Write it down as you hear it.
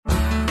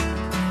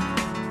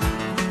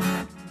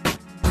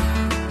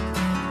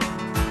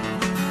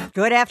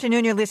Good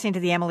afternoon. You're listening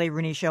to the Emily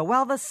Rooney Show.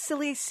 Well, the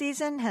silly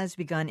season has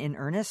begun in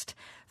earnest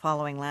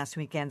following last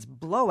weekend's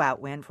blowout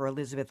win for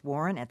Elizabeth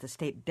Warren at the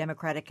state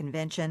Democratic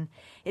Convention.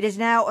 It is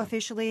now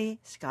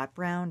officially Scott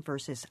Brown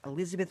versus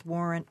Elizabeth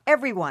Warren.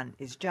 Everyone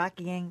is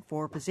jockeying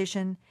for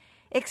position,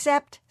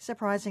 except,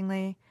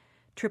 surprisingly,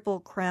 Triple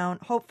Crown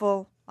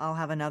hopeful I'll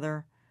have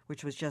another,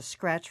 which was just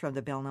scratched from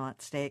the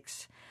Belmont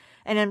Stakes.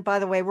 And then, by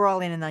the way, we're all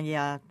in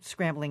the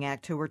scrambling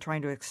act, too. We're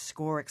trying to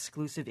score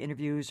exclusive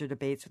interviews or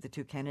debates with the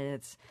two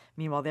candidates.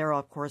 Meanwhile, they're,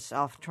 of course,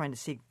 off trying to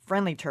seek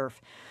friendly turf.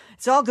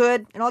 It's all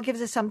good. It all gives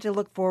us something to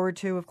look forward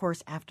to, of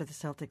course, after the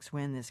Celtics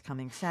win this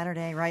coming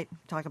Saturday, right?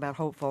 Talk about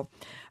hopeful.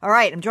 All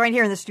right, I'm joined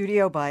here in the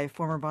studio by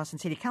former Boston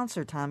City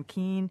Councilor Tom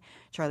Keene,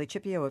 Charlie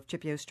Chipio of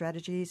Chipio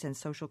Strategies, and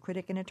social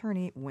critic and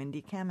attorney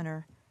Wendy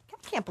Kaminer. I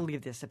can't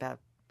believe this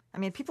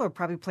people are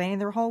probably planning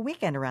their whole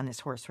weekend around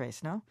this horse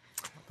race, no?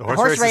 The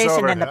horse race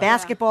and then the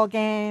basketball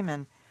game.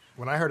 And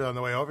when I heard it on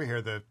the way over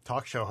here, the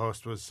talk show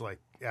host was like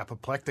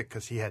apoplectic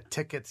because he had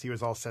tickets. He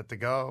was all set to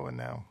go, and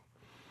now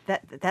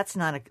that's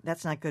not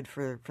good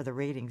for the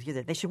ratings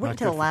either. They should wait Not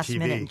until the good for last TV.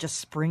 minute and just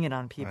spring it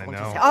on people. I And know.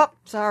 just say, oh,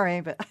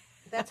 sorry, but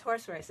That's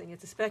horse racing.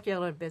 It's a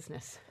speculative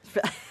business.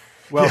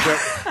 well,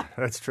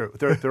 that's true.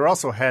 There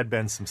also had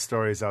been some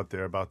stories out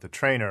there about the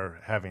trainer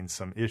having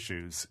some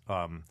issues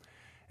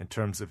in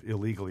terms of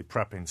illegally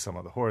prepping some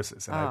of the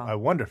horses, and I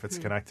wonder if it's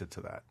connected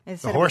to that.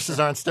 The horses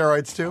are on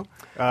steroids too?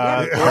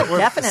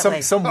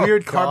 Definitely. Some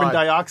weird carbon God.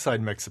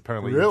 dioxide mix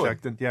apparently Really?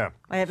 injected. Yeah.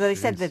 But they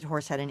said the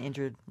horse had an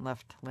injured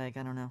left leg.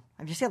 I don't know.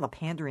 Have you seen all the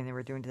pandering they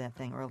were doing to that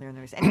thing earlier in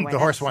the race? Anyway, The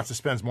horse wants to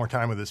spend more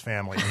time with his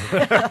family.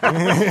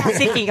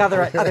 seeking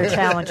other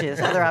challenges,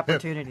 other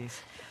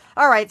opportunities.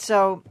 All right,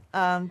 so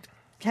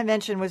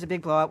convention was a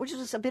big blowout, which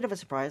was a bit of a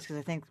surprise because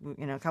I think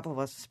a couple of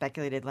us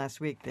speculated last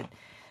week that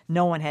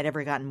no one had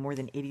ever gotten more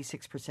than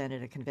 86%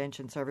 at a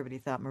convention, so everybody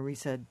thought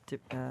Marisa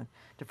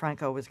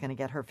DeFranco was going to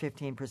get her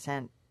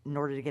 15% in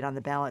order to get on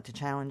the ballot to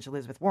challenge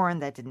Elizabeth Warren.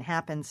 That didn't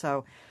happen.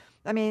 So,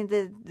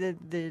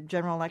 the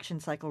general election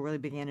cycle really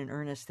began in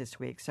earnest this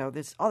week. So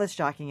all this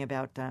jockeying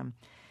about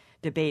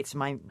debates.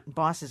 My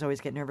bosses always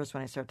get nervous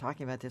when I start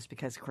talking about this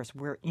because, of course,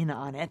 we're in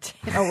on it.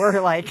 We're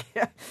like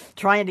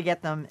trying to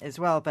get them as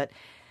well. But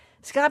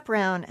Scott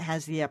Brown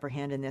has the upper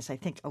hand in this, I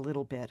think, a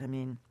little bit.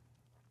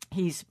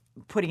 He's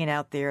putting it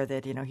out there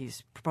that,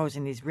 he's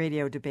proposing these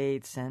radio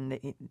debates, and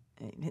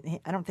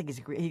I don't think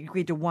he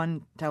agreed to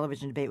one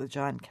television debate with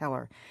John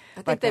Keller.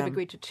 I think they've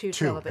agreed to two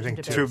television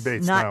debates. Two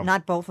debates now.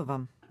 Not both of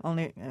them.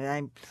 Only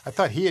I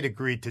thought he had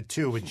agreed to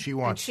two, and she And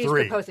wants she's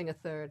three. proposing a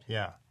third.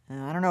 Yeah.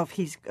 I don't know if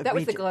he's agreed That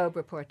was the to, Globe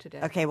report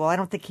today. Okay, well, I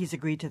don't think he's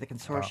agreed to the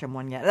consortium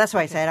one yet. That's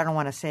why I said I don't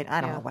want to say it. I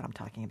don't know what I'm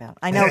talking about.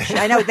 I know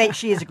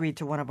she has agreed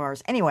to one of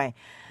ours. Anyway,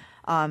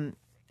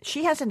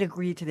 she hasn't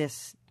agreed to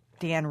this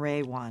Dan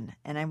Ray one,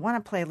 and I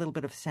want to play a little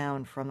bit of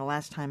sound from the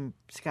last time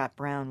Scott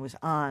Brown was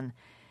on.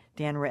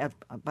 Dan Ray,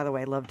 by the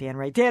way, I love Dan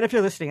Ray. Dan, if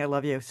you're listening, I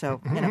love you. So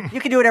you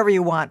can do whatever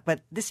you want,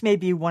 but this may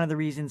be one of the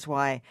reasons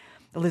why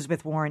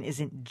Elizabeth Warren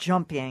isn't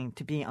jumping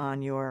to be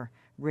on your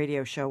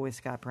radio show with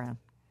Scott Brown.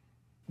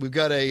 We've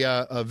got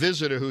a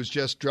visitor who's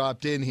just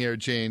dropped in here,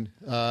 Gene.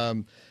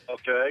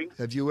 Okay.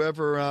 Have you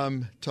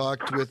ever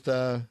talked with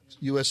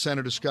U.S.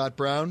 Senator Scott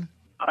Brown?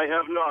 I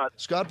have not.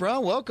 Scott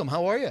Brown, welcome.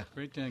 How are you?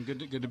 Great, Dan.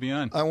 Good to be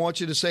on. I want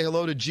you to say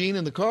hello to Gene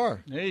in the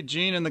car. Hey,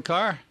 Gene in the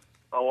car.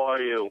 How are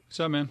you? What's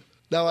up, man?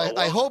 Now,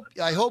 I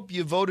hope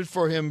you voted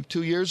for him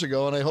 2 years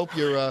ago, and I hope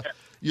you're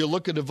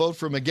looking to vote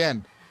for him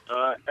again.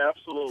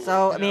 Absolutely.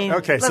 So,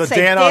 Okay, let's so say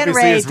Dan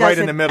obviously Ray is right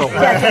in the middle.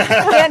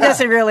 Dan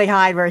doesn't really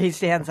hide where he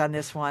stands on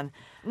this one.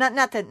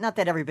 Not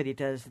that everybody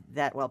does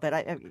that well, but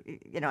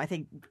I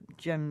think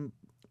Jim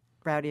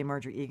Braude and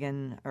Marjorie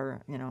Egan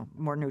are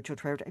more neutral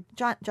territory.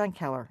 John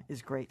Keller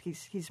is great.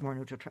 He's more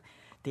neutral.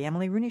 The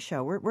Emily Rooney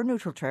Show. We're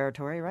neutral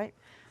territory, right?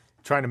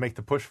 Trying to make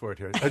the push for it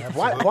here.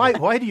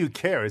 Why do you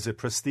care? Is it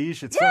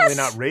prestige? It's certainly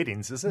not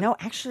ratings, is it? No,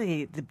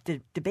 actually, the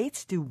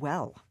debates do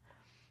well.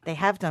 They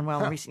have done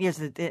well in recent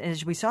years.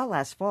 As we saw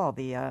last fall,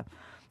 the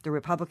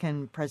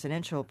Republican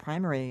presidential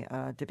primary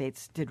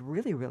debates did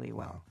really, really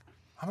well.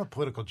 I'm a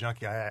political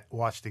junkie. I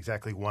watched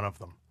exactly one of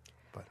them.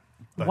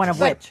 One of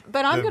which?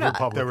 But I'm going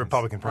to... The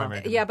Republican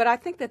primary. Yeah, but I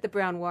think that the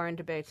Brown-Warren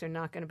debates are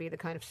not going to be the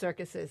kind of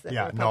circuses that the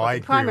Republican I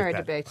agree primary with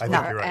that. debates I were.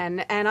 think you're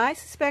right. And I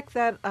suspect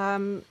that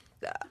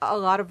a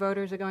lot of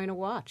voters are going to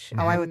watch.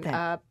 Oh, I would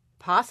think.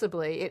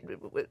 Possibly.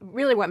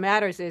 Really what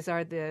matters is,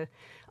 are the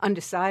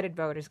undecided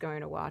voters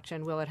going to watch,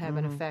 and will it have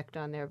an effect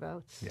on their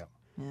votes? Yeah.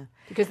 Yeah.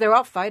 Because they're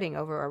all fighting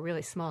over a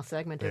really small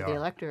segment of the are.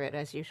 electorate,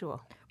 as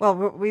usual. Well,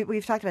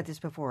 we've talked about this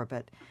before,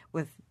 but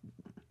with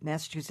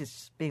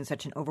Massachusetts being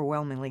such an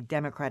overwhelmingly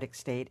Democratic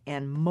state,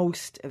 and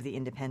most of the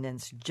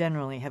independents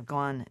generally have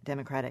gone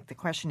Democratic, the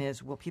question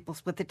is, will people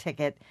split the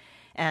ticket,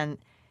 and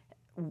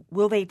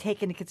will they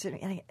take into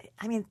consideration?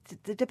 I mean,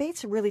 the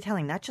debates are really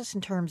telling, not just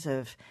in terms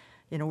of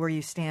where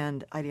you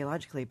stand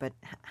ideologically, but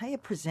how you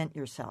present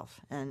yourself.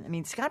 And I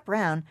mean, Scott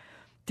Brown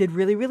did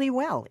really, really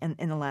well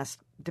in the last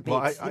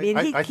debates. Well, he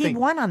think,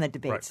 won on the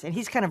debates, right. and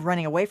he's kind of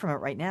running away from it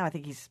right now. I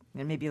think he's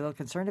maybe a little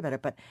concerned about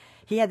it, but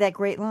he had that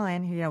great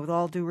line, with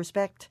all due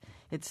respect,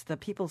 it's the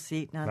people's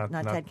seat, not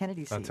Ted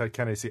Kennedy's seat. Not Ted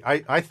Kennedy's seat.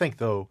 I think,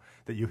 though,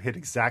 that you hit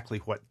exactly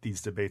what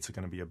these debates are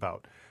going to be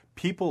about.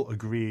 People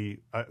agree,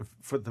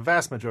 for the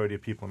vast majority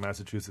of people in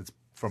Massachusetts,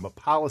 from a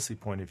policy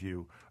point of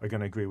view, are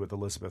going to agree with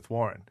Elizabeth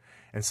Warren.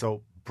 And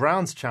so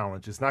Brown's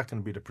challenge is not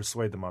going to be to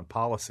persuade them on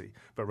policy,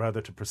 but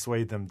rather to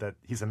persuade them that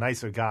he's a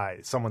nicer guy,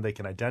 someone they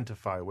can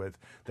identify with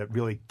that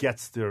really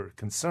gets their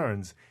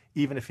concerns,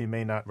 even if he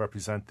may not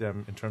represent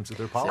them in terms of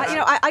their policy.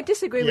 I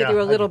disagree with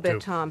you a little bit, too.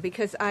 Tom,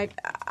 because I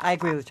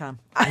agree with Tom.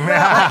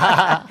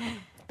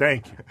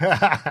 Thank you.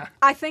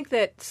 I think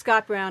that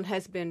Scott Brown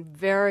has been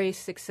very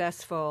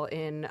successful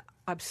in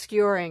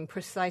obscuring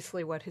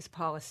precisely what his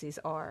policies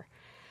are,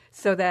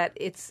 so that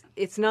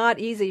it's not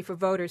easy for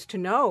voters to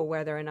know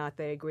whether or not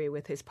they agree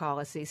with his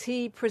policies.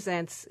 He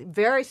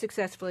very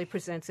successfully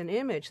presents an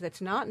image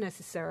that's not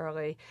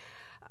necessarily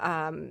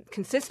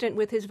consistent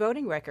with his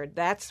voting record.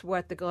 That's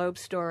what the Globe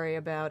story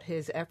about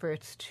his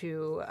efforts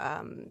to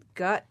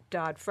gut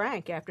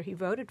Dodd-Frank after he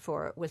voted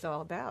for it was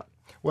all about.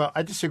 Well,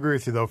 I disagree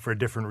with you, though, for a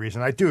different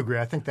reason. I do agree.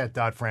 I think that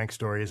Dodd-Frank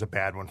story is a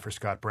bad one for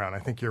Scott Brown. I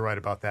think you're right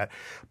about that.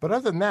 But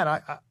other than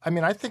that,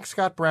 I think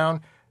Scott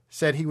Brown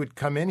said he would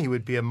come in, he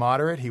would be a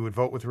moderate, he would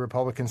vote with the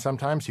Republicans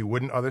sometimes, he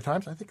wouldn't other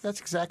times. I think that's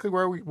exactly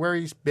where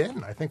he's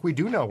been. I think we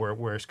do know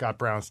where Scott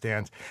Brown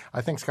stands.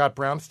 I think Scott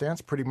Brown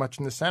stands pretty much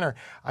in the center.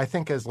 I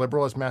think as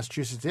liberal as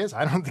Massachusetts is,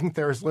 I don't think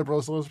they're as liberal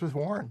as Elizabeth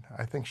Warren.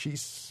 I think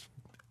she's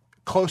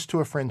close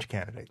to a fringe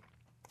candidate.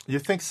 You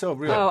think so,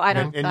 really? Oh, I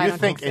don't. And I you don't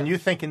think so. and you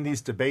think in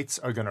these debates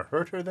are going to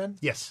hurt her then?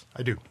 Yes,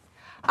 I do.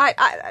 I You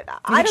think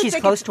don't she's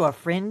think close to a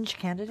fringe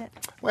candidate?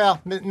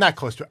 Well, not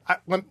close to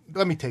it.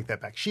 Let me take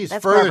that back. She is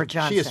That's further. Barbara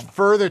Johnson. She is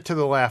further to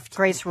the left.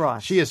 Grace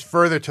Ross. She is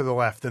further to the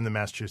left than the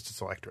Massachusetts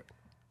electorate.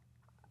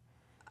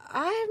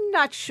 I'm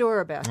not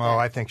sure about that. Oh,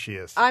 I think she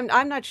is. I'm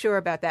not sure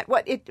about that.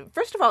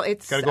 First of all,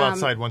 it's Got to go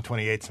outside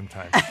 128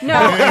 sometime.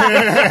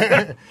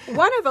 No,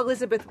 one of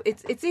Elizabeth.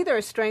 It's either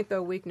a strength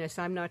or weakness.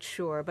 I'm not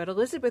sure, but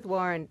Elizabeth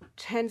Warren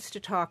tends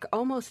to talk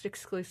almost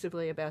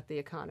exclusively about the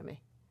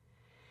economy,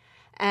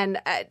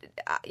 and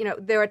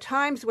there are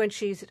times when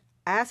she's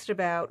asked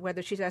about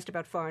whether she's asked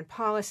about foreign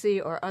policy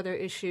or other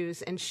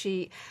issues, and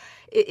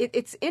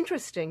it's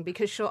interesting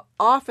because she'll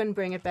often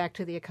bring it back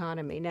to the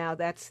the Now,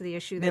 that's the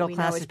issue that Middle we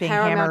know class is is being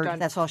paramount.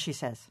 hammered. That's all she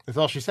says. That's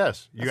all she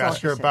says. You That's all ask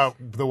she her says. about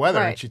the weather,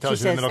 Right. and she tells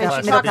She you says the middle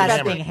class middle is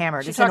class being being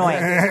hammered. hammered. It's She talks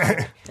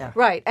annoying. Yeah.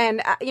 Right.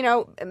 And,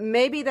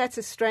 maybe that's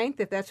a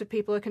strength if that's what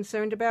people are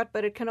concerned about,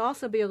 but it can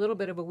also be a little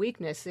bit of a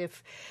weakness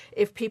if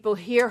people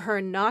hear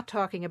her not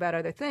talking about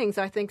other things.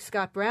 I think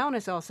Scott Brown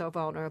is also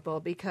vulnerable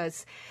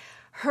because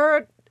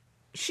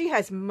she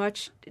has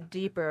much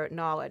deeper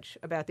knowledge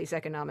about these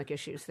economic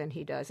issues than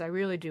he does. I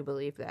really do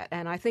believe that.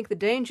 And I think the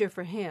danger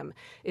for him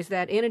is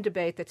that in a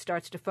debate that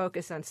starts to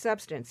focus on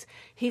substance,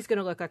 he's going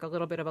to look like a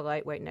little bit of a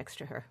lightweight next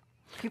to her.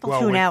 People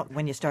tune out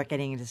when you start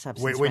getting into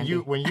substance. When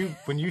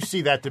you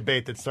see that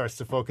debate that starts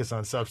to focus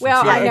on substance,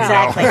 Well, I know.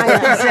 Exactly.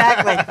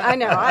 Exactly. I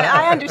know.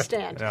 I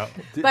understand. Now,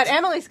 But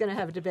Emily's going to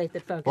have a debate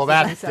that focuses well, on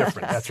that's substance.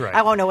 different. That's right.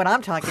 I won't know what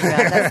I'm talking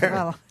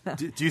about.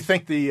 do you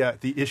think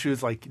the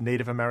issues like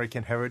Native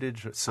American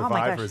heritage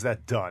survive, or is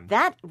that done?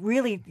 That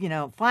really,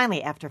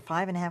 finally, after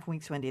 5.5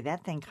 weeks, Wendy,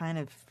 that thing kind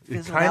of It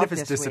fizzled kind out of has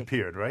this week.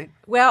 disappeared, right?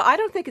 Well, I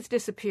don't think it's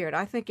disappeared.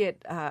 I think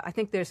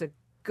there's a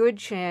good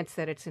chance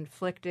that it's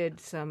inflicted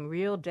some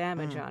real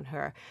damage on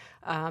her.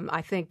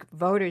 I think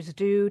voters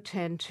do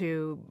tend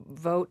to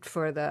vote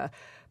for the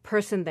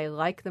person they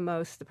like the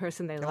most. The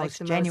person they like most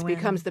the genuine. most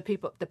becomes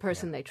the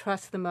person they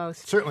trust the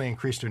most. Certainly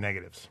increased her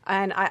negatives.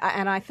 And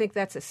I think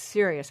that's a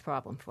serious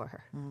problem for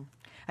her.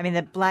 I mean,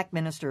 the black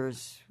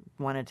ministers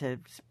wanted to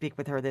speak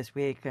with her this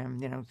week,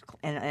 and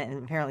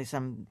apparently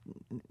some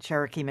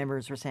Cherokee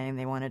members were saying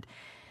they wanted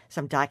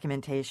some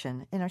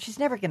documentation. She's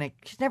never going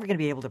to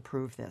be able to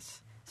prove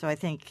this. So I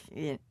think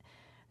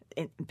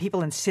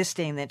people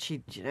insisting that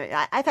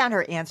I found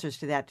her answers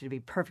to that to be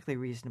perfectly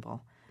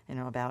reasonable.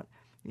 About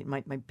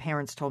my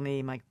parents told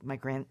me, my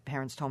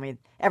grandparents told me,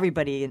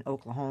 everybody in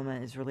Oklahoma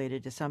is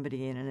related to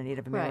somebody in a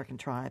Native American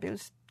tribe. It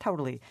was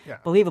totally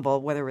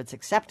believable. Whether it's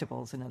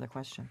acceptable is another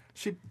question.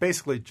 She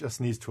basically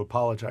just needs to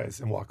apologize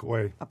and walk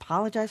away.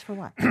 Apologize for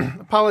what?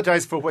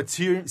 Apologize for what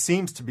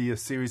seems to be a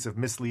series of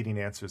misleading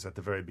answers at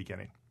the very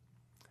beginning,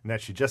 and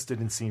that she just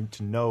didn't seem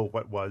to know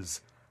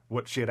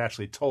what she had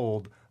actually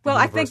told. Well,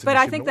 I think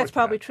that's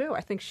probably true.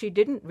 I think she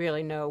didn't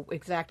really know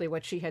exactly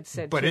what she had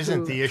said. But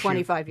isn't the issue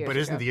 25 years But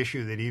isn't ago. the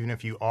issue that even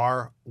if you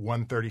are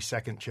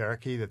 1/32nd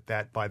Cherokee,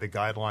 that by the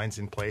guidelines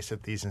in place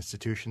at these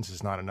institutions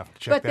is not enough to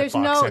check But that there's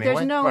box anyway?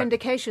 there's no Right.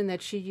 indication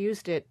that she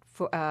used it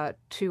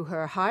to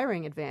her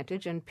hiring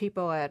advantage, and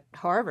people at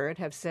Harvard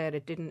have said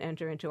it didn't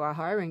enter into our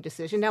hiring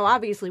decision. Now,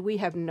 obviously, we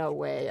have no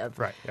way of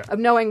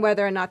knowing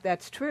whether or not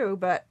that's true,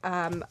 but.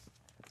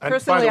 And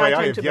Personally, by the way, I I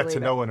tend have to yet to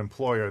believe know an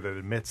employer that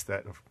admits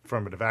that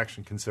affirmative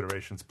action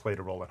considerations played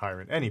a role in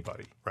hiring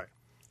anybody. Right.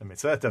 I mean,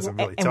 so that doesn't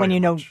really And tell when you you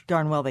know much.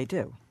 darn well they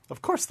do.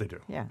 Of course they do.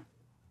 Yeah.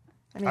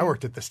 I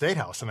worked at the State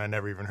House, and I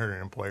never even heard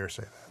an employer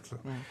say that. So.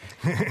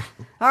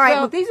 All right.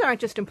 Well, these aren't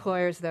just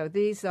employers, though.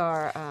 These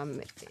are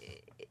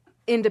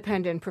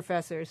independent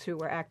professors who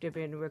were active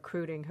in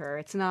recruiting her.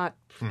 It's not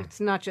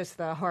just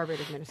the Harvard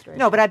administration.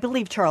 No, but I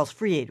believe Charles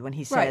Fried when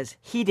he says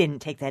he didn't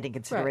take that in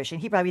consideration.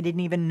 Right. He probably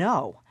didn't even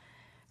know.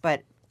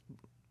 But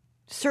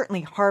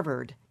certainly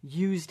Harvard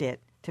used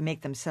it to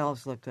make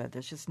themselves look good.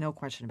 There's just no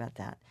question about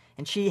that.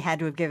 And she had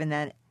to have given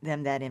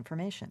them that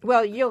information.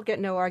 Well, you'll get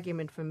no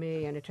argument from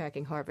me in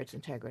attacking Harvard's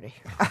integrity.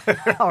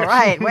 All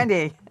right,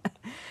 Wendy.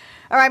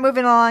 All right,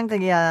 moving along.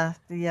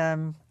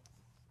 The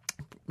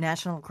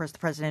national, of course, the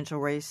presidential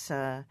race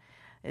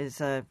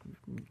is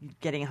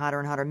getting hotter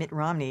and hotter. Mitt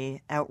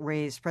Romney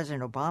outraised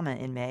President Obama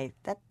in May.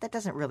 That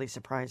doesn't really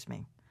surprise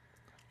me.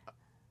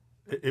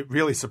 It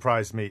really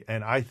surprised me,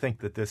 and I think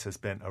that this has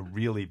been a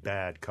really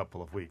bad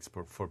couple of weeks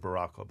for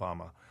Barack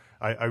Obama.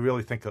 I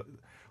really think,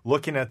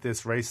 looking at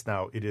this race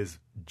now, it is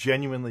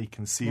genuinely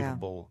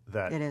conceivable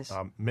that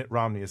Mitt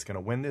Romney is going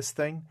to win this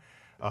thing.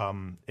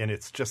 And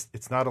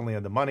it's not only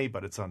on the money,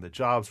 but it's on the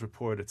jobs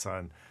report. It's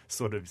on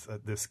sort of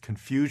this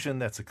confusion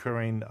that's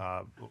occurring,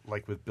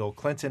 like with Bill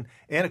Clinton,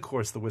 and of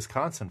course the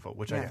Wisconsin vote,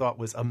 which I thought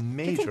was a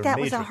major. Do you think that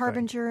was a thing.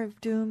 harbinger of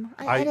doom?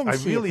 I didn't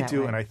see really it that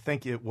do, way. and I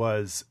think it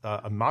was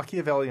a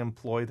Machiavellian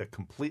ploy that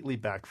completely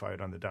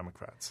backfired on the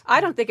Democrats. I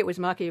don't think it was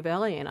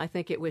Machiavellian. I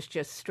think it was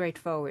just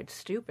straightforward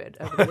stupid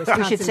of the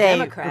Wisconsin should say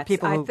Democrats.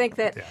 people who- I think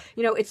that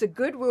it's a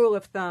good rule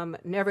of thumb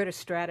never to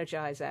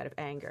strategize out of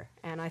anger,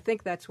 and I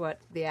think that's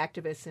what the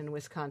activists in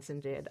Wisconsin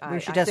did.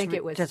 We should I think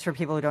it was just for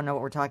people who don't know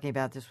what we're talking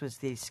about, this was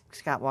the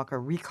Scott Walker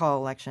recall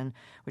election,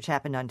 which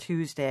happened on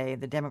Tuesday.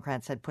 The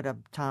Democrats had put up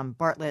Tom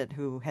Bartlett,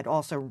 who had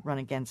also run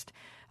against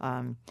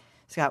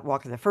Scott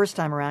Walker the first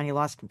time around. He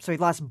lost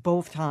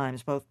both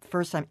times, both the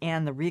first time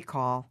and the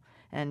recall.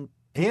 And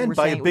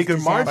by a bigger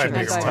margin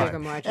this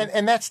time.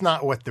 And that's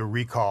not what the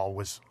recall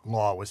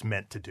law was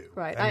meant to do.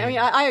 Right.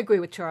 I agree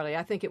with Charlie.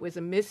 I think it was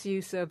a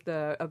misuse of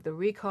the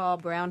recall.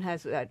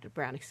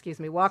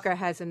 Walker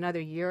has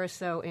another year or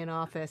so in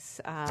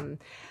office.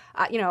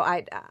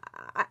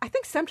 I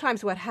think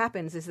sometimes what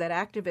happens is that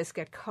activists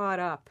get caught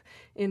up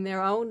in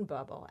their own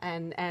bubble,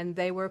 and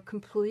they were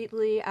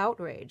completely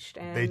outraged.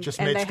 And they just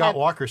made Scott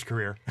Walker's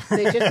career.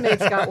 They just made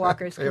Scott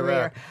Walker's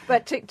career.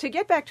 But to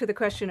get back to the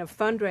question of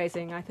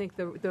fundraising, I think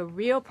the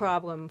real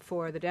problem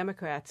for the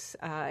Democrats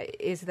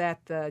is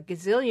that the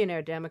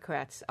gazillionaire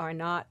Democrats are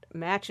not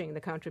matching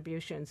the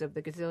contributions of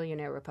the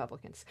gazillionaire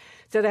Republicans.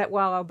 So that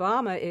while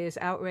Obama is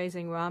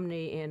outraising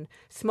Romney in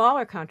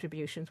smaller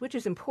contributions, which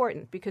is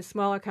important because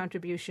smaller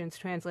contributions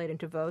translate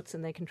into votes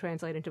and they can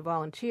translate into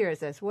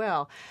volunteers as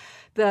well,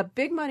 the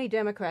big money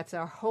Democrats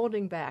are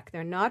holding back.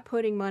 They're not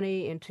putting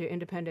money into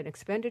independent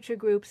expenditure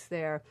groups.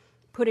 They're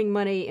putting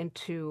money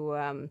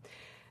into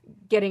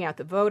getting out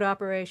the vote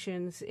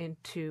operations,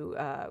 into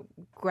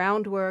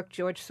groundwork.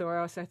 George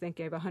Soros, I think,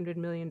 gave $100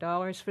 million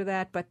for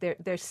that. But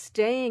they're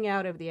staying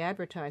out of the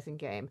advertising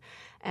game.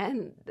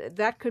 And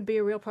that could be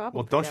a real problem.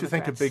 Well, for don't Democrats. you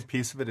think a big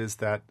piece of it is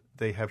that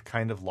they have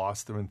kind of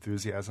lost their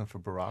enthusiasm for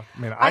Barack? I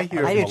mean, I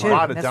hear do from too. a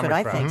lot of That's what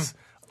I Democrats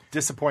think.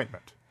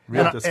 disappointment.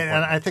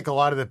 And I think a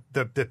lot of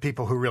the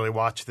people who really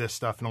watch this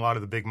stuff and a lot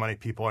of the big money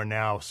people are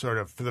now sort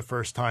of for the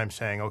first time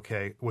saying,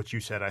 okay, what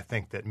you said, I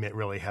think that Mitt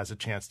really has a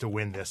chance to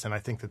win this. And I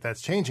think that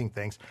that's changing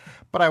things.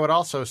 But I would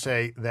also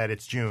say that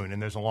it's June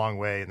and there's a long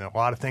way and a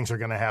lot of things are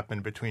going to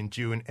happen between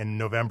June and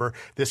November.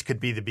 This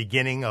could be the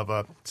beginning of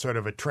a sort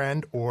of a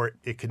trend, or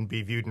it can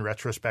be viewed in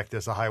retrospect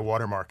as a high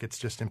watermark. It's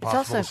just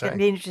impossible to say. It's also going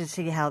to be interesting to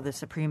see how the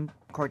Supreme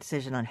Court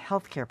decision on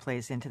health care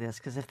plays into this,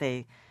 because if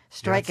they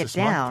strike it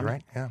down,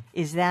 right?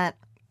 Is that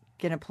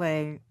going to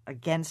play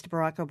against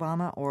Barack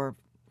Obama or?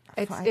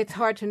 It's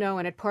hard to know,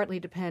 and it partly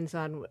depends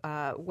on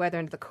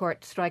whether the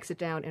court strikes it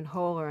down in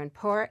whole or in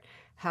part,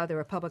 how the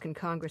Republican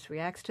Congress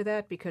reacts to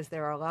that, because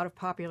there are a lot of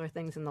popular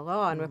things in the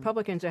law, and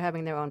Republicans are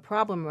having their own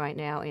problem right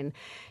now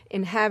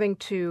in having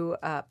to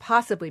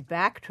possibly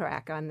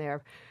backtrack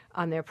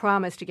on their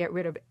promise to get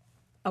rid of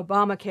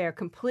Obamacare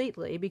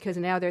completely, because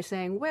now they're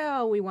saying,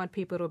 well, we want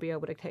people to be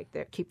able to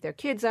keep their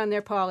kids on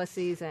their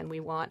policies, and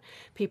we want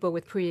people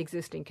with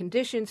pre-existing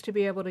conditions to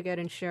be able to get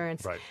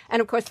insurance. Right.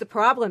 And of course, the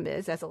problem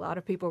is, as a lot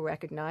of people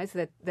recognize,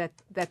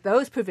 that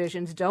those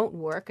provisions don't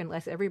work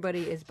unless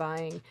everybody is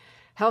buying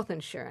health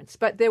insurance.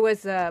 But there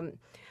was a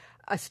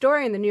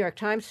story in the New York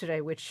Times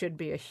today, which should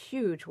be a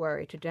huge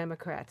worry to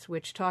Democrats,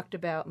 which talked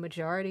about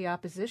majority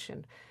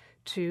opposition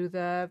to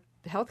the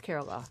health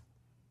care law.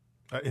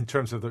 In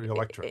terms of the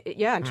electorate.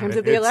 In terms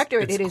of the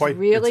electorate, it is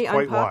really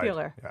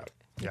unpopular. Yeah.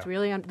 It's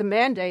really the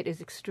mandate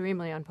is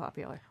extremely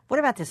unpopular. What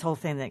about this whole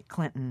thing that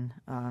Clinton,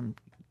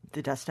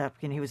 the dust up,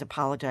 he was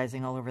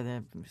apologizing all over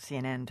the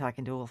CNN,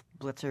 talking to Wolf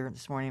Blitzer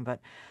this morning, but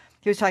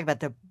he was talking about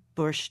the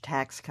Bush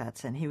tax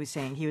cuts, and he was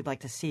saying he would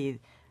like to see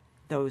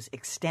those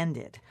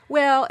extended.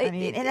 Well, and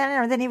I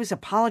don't know. Then he was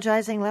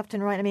apologizing left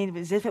and right. I mean,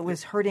 as if it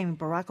was hurting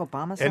Barack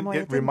Obama some way.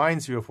 And it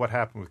reminds you of what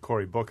happened with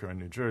Cory Booker in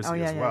New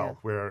Jersey as well,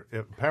 where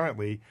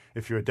apparently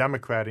if you're a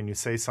Democrat and you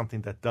say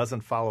something that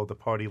doesn't follow the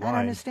party line, I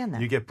don't understand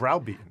that. You get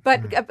browbeaten.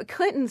 But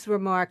Clinton's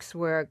remarks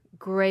were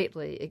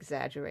greatly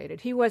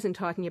exaggerated. He wasn't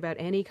talking about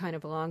any kind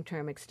of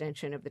long-term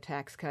extension of the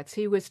tax cuts.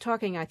 He was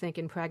talking, I think,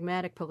 in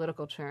pragmatic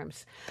political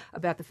terms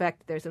about the fact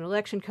that there's an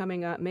election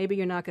coming up. Maybe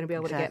you're not going to be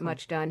able to get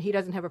much done. He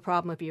doesn't have a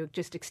problem if you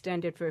just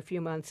extend it for a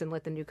few months and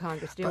let the new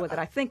Congress deal with it.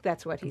 I think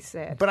that's what he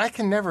said. But I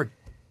can never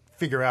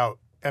figure out,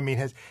 I mean,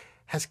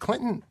 has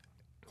Clinton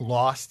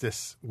lost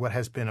this, what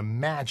has been a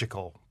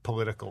magical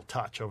political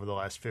touch over the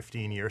last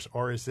 15 years,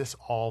 or is this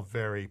all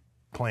very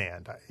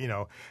planned,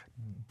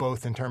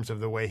 both in terms of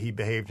the way he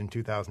behaved in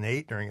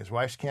 2008 during his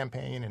wife's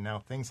campaign and now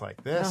things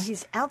like this? No,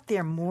 he's out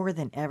there more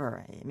than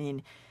ever. I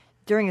mean,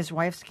 during his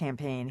wife's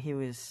campaign, he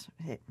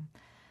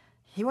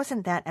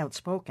wasn't that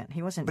outspoken.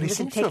 But he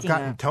seems to have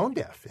gotten tone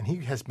deaf, and he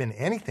has been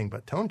anything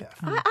but tone deaf.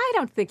 I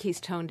don't think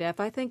he's tone deaf.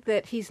 I think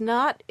that he's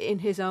not in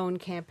his own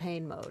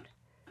campaign mode.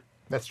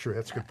 That's true.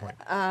 That's a good point.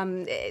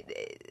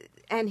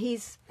 And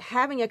he's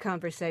having a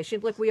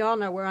conversation. Look, we all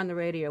know, we're on the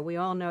radio, we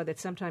all know that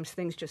sometimes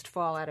things just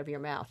fall out of your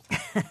mouth.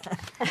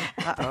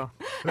 Uh-oh.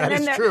 That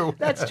is true.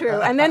 That's true.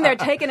 And then they're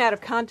taken out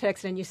of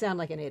context and you sound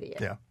like an idiot.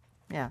 Yeah.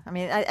 Yeah, I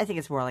mean, I think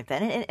it's more like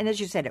that. And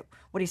as you said,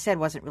 what he said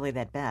wasn't really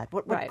that bad.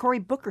 What Right. Cory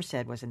Booker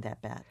said wasn't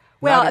that bad.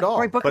 Well, Not at all.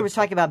 Cory Booker was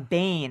talking about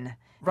Bain.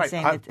 Right,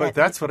 Saying but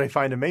that's what I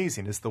find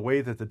amazing is the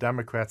way that the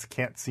Democrats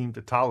can't seem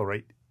to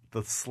tolerate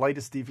the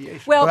slightest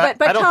deviation. Well,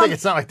 but I don't Tom, think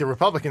it's not like the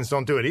Republicans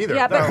don't do it either.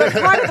 Yeah, but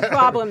part of the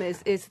problem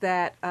is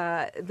that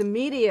the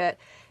media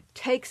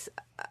takes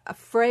a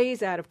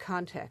phrase out of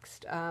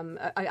context.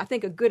 I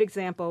think a good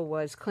example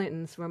was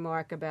Clinton's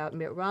remark about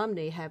Mitt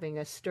Romney having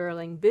a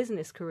sterling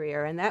business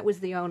career, and that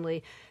was the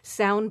only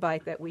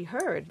soundbite that we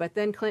heard. But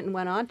then Clinton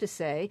went on to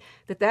say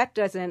that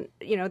doesn't,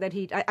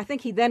 I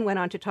think he then went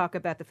on to talk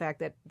about the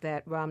fact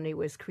that Romney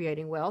was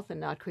creating wealth and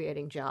not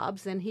creating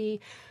jobs, and he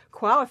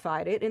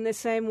qualified it in the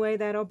same way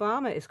that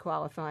Obama is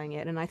qualifying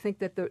it. And I think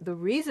that the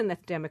reason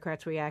that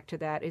Democrats react to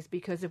that is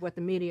because of what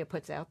the media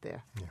puts out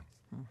there.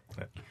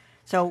 Yeah.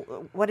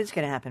 So what is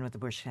going to happen with the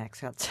Bush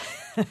tax cuts?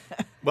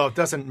 Well, it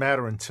doesn't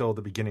matter until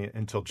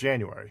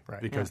January,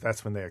 Right. because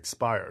that's when they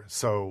expire.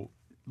 So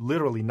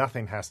literally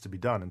nothing has to be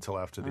done until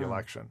after the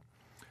election.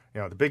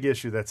 The big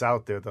issue that's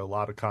out there that a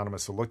lot of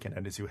economists are looking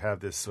at is you have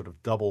this sort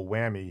of double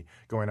whammy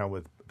going on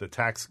with the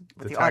tax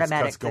the tax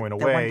automatic, cuts going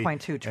the away,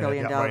 $1.2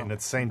 trillion. right, and at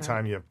the same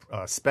time you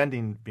have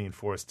spending being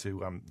forced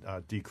to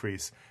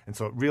decrease, and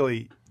so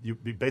really you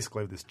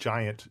basically have this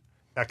giant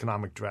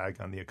economic drag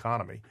on the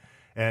economy.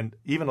 And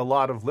even a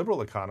lot of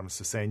liberal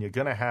economists are saying you're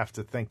going to have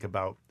to think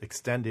about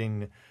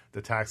extending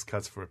the tax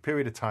cuts for a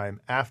period of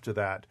time after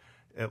that,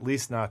 at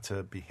least not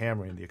to be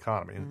hammering the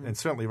economy. And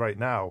certainly right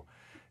now,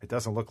 it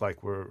doesn't look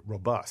like we're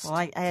robust. Well,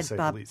 I had to say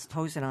Bob the least.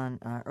 Posen on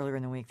earlier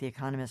in the week, the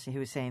economist, and he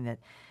was saying that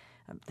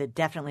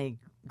definitely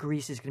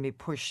Greece is going to be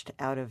pushed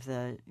out of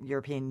the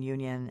European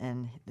Union,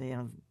 and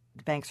the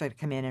banks are to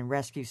come in and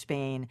rescue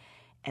Spain,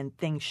 and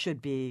things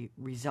should be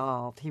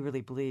resolved. He really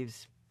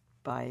believes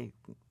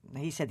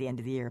he said the end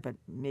of the year, but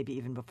maybe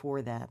even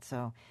before that.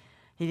 So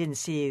he didn't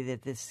see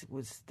that this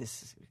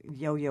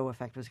yo-yo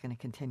effect was going to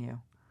continue.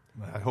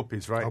 I hope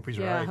he's right. I hope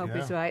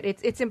he's right.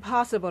 It's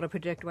impossible to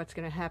predict what's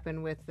going to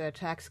happen with the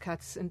tax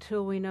cuts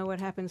until we know what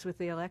happens with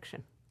the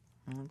election.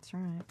 That's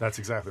right. That's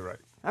exactly right.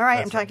 All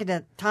right, I'm talking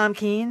to Tom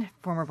Keene,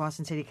 former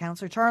Boston City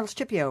Councilor, Charles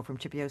Cipio from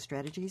Cipio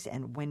Strategies,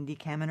 and Wendy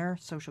Kaminer,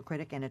 social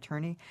critic and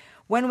attorney.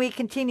 When we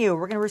continue,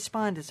 we're going to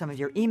respond to some of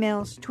your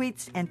emails,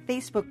 tweets, and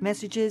Facebook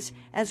messages,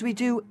 as we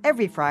do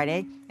every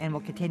Friday, and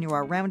we'll continue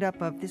our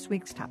roundup of this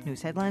week's top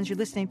news headlines. You're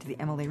listening to The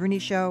Emily Rooney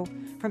Show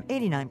from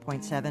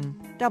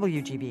 89.7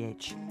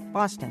 WGBH,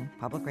 Boston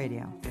Public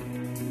Radio.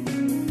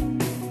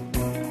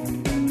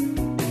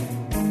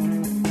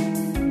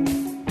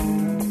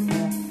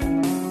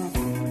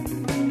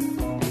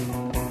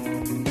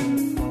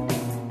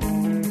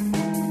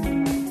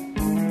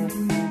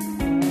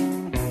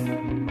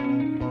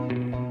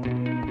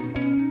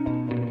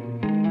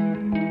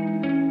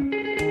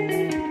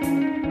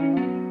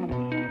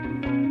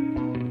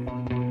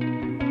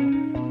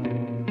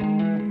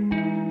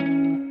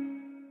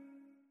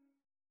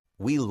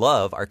 We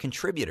love our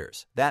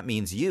contributors. That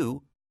means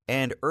you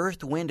and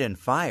Earth, Wind &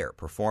 Fire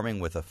performing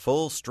with a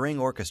full string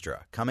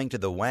orchestra coming to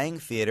the Wang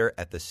Theater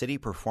at the City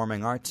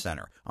Performing Arts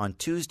Center on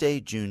Tuesday,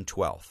 June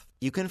 12th.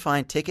 You can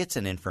find tickets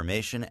and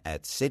information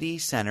at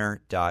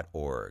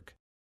citycenter.org.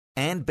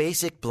 And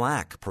Basic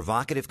Black,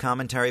 provocative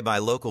commentary by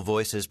local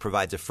voices,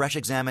 provides a fresh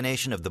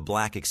examination of the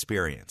Black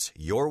experience.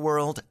 Your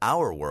world,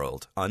 our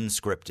world,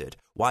 unscripted.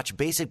 Watch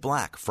Basic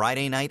Black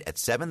Friday night at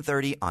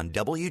 7:30 on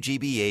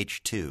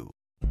WGBH2.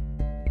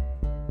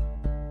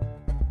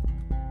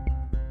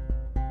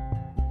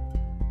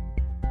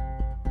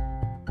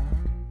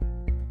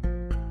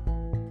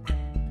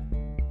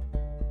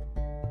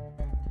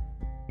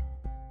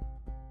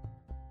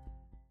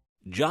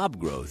 Job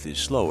growth is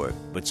slower,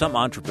 but some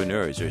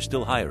entrepreneurs are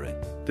still hiring.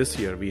 This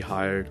year we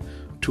hired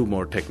 2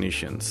 more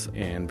technicians,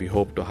 and we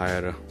hope to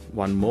hire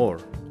 1 more.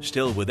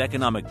 Still, with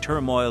economic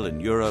turmoil in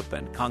Europe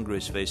and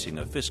Congress facing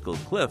a fiscal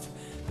cliff,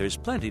 there's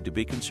plenty to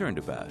be concerned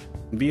about.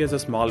 We as a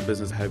small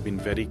business have been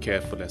very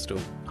careful as to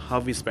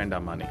how we spend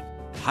our money.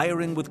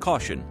 Hiring with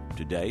Caution,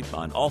 today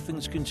on All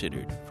Things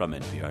Considered from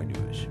NPR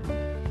News.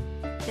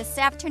 This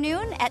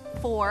afternoon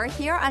at 4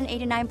 here on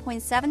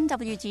 89.7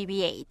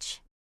 WGBH.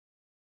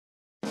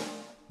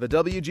 The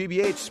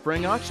WGBH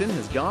Spring Auction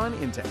has gone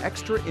into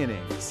extra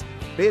innings.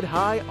 Bid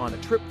high on a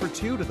trip for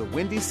two to the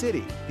Windy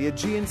City, the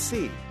Aegean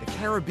Sea, the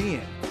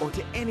Caribbean, or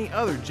to any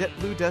other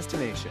JetBlue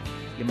destination.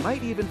 You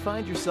might even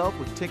find yourself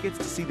with tickets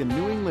to see the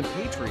New England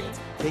Patriots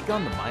take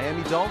on the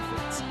Miami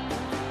Dolphins.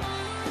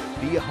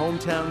 Be a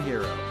hometown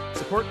hero,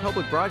 support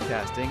public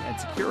broadcasting, and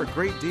secure a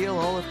great deal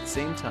all at the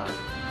same time.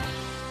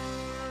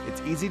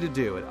 It's easy to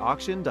do at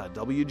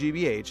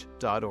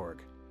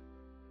auction.wgbh.org.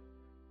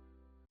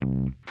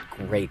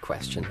 Great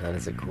question. That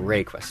is a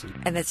great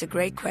question. And that's a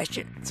great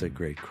question. It's a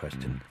great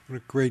question. What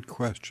a great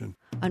question.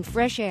 On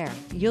Fresh Air,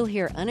 you'll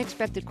hear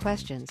unexpected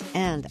questions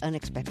and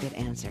unexpected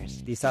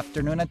answers. This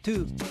afternoon at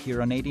 2,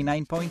 here on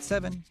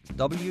 89.7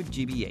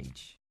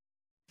 WGBH.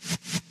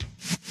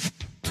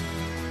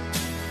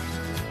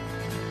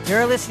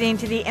 You're listening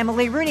to the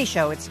Emily Rooney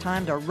Show. It's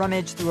time to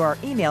rummage through our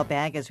email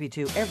bag as we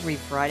do every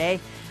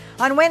Friday.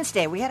 On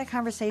Wednesday, we had a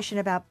conversation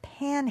about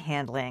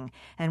panhandling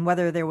and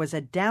whether there was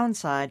a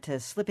downside to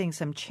slipping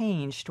some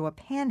change to a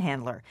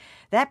panhandler.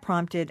 That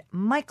prompted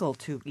Michael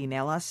to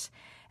email us.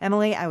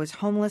 Emily, I was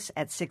homeless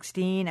at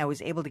 16. I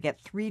was able to get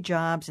 3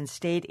 jobs and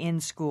stayed in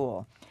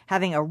school.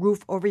 Having a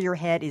roof over your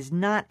head is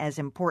not as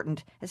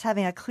important as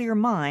having a clear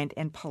mind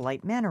and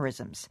polite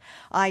mannerisms.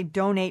 I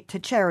donate to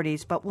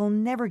charities but will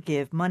never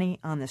give money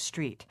on the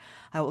street.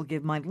 I will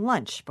give my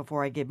lunch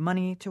before I give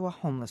money to a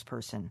homeless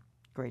person.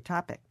 Great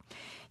topic.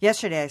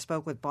 Yesterday, I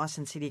spoke with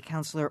Boston City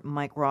Councilor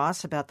Mike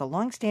Ross about the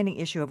longstanding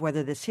issue of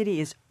whether the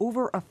city is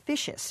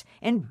over-officious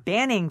in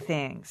banning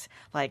things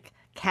like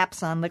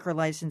caps on liquor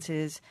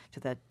licenses to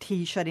the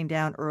tea shutting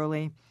down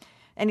early.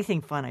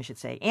 Anything fun, I should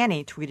say.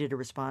 Annie tweeted a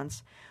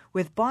response.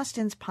 With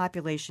Boston's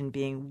population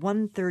being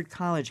 1/3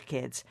 college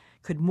kids,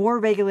 could more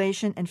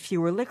regulation and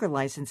fewer liquor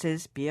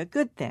licenses be a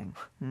good thing?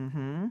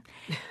 Mm-hmm.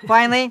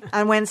 Finally,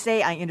 on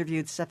Wednesday, I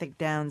interviewed Suffolk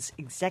Downs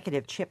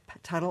executive Chip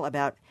Tuttle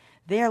about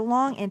their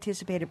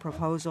long-anticipated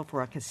proposal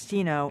for a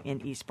casino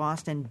in East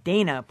Boston.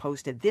 Dana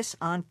posted this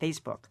on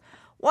Facebook.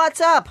 What's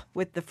up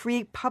with the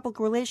free public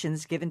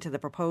relations given to the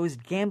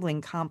proposed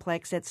gambling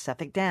complex at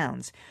Suffolk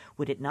Downs?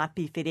 Would it not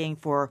be fitting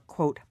for,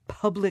 quote,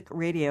 public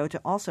radio to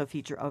also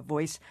feature a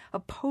voice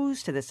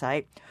opposed to the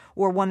site,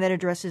 or one that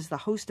addresses the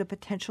host of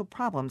potential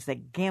problems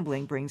that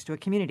gambling brings to a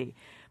community?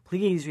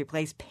 Please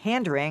replace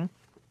pandering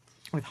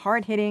with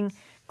hard-hitting,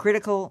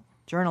 critical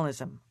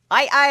journalism.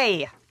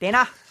 Aye,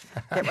 Dana.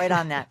 Get right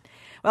on that.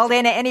 Well,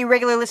 Dana, any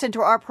regular listener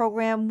to our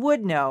program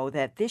would know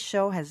that this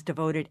show has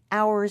devoted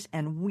hours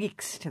and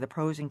weeks to the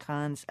pros and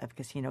cons of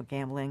casino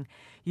gambling.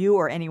 You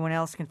or anyone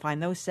else can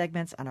find those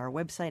segments on our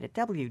website at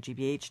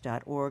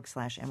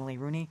wgbh.org/Emily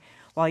Rooney.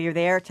 While you're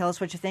there, tell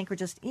us what you think or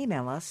just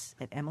email us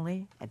at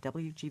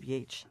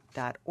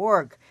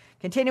emily@wgbh.org.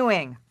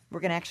 Continuing, we're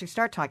going to actually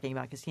start talking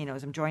about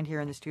casinos. I'm joined here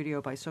in the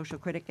studio by social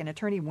critic and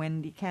attorney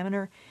Wendy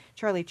Kaminer,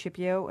 Charlie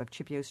Chipio of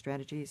Chipio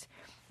Strategies,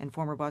 and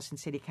former Boston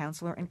City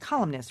Councilor and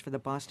columnist for the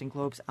Boston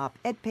Globe's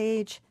op-ed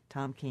page,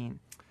 Tom Keene.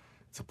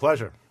 It's a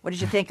pleasure. What did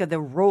you think of the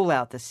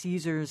rollout, the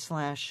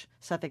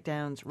Caesars/Suffolk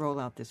Downs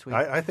rollout this week?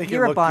 I think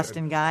you're a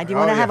Boston guy. Do you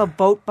want to have a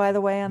vote, by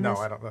the way, on this?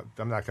 No, I don't.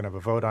 I'm not going to have a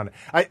vote on it.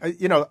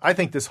 I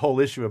think this whole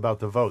issue about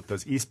the vote,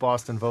 does East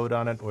Boston vote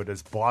on it or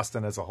does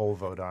Boston as a whole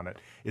vote on it,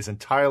 is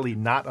entirely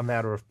not a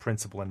matter of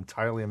principle and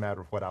entirely a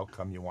matter of what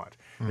outcome you want.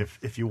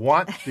 If you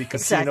want the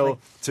casino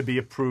to be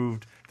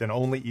approved, then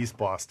only East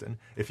Boston.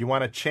 If you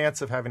want a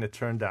chance of having it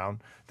turned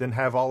down, then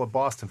have all of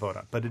Boston vote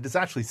on it. But it is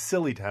actually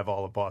silly to have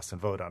all of Boston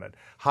vote on it.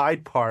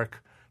 Hyde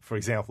Park, for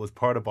example, as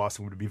part of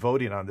Boston, would be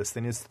voting on this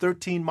thing. It's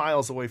 13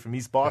 miles away from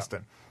East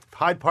Boston. Yeah. If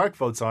Hyde Park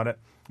votes on it,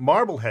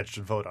 Marblehead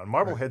should vote on it.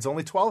 Marblehead's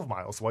only 12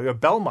 miles away, or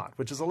Belmont,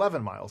 which is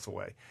 11 miles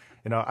away.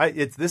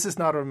 This is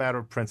not a matter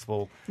of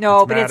principle.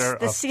 No, but it's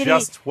the city.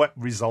 Just what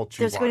result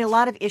you want. There's going to be a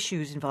lot of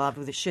issues involved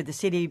with it. Should the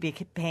city be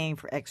paying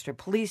for extra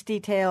police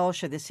detail?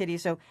 Should the city?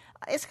 So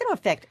it's going to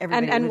affect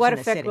everybody. And what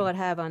effect will it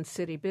have on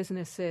city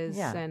businesses?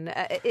 Yeah. And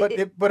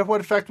but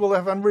what effect will it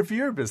have on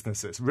Revere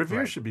businesses?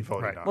 Revere should be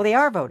voting on it. Well, they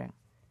are voting.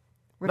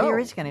 Revere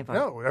is going to vote.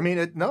 No, I mean,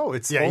 it's only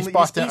East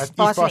Boston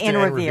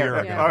and Revere.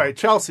 Okay. Yeah. All right,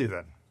 Chelsea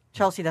then.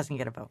 Chelsea doesn't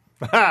get a vote.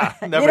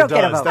 Never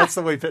does. That's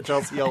the way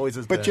Chelsea always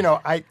has been.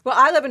 Well,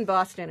 I live in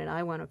Boston and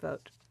I want to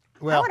vote.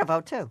 Well, I want to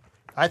vote too.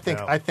 I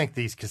think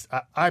these, because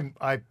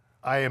I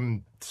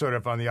am sort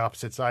of on the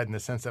opposite side in the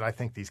sense that I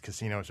think these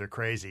casinos are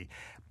crazy,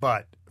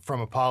 but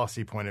from a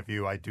policy point of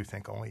view, I do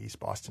think only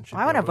East Boston should.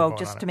 I want to vote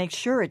just to make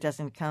sure it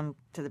doesn't come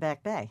to the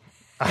Back Bay.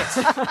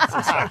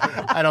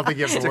 I don't think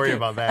you have to worry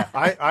about that.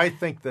 I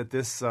think that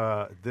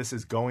this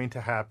is going to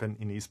happen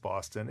in East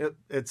Boston.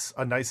 It's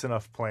a nice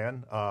enough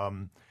plan.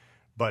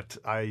 But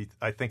I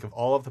think of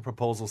all of the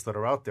proposals that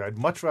are out there, I'd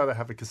much rather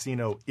have a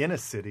casino in a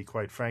city,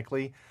 quite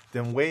frankly,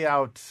 than way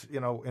out,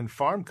 in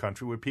farm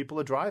country where people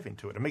are driving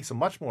to it. It makes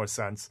much more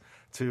sense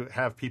to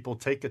have people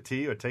take a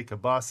T or take a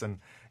bus and,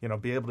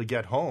 be able to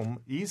get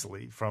home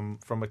easily from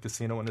a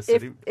casino in a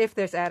city. If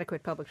there's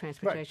adequate public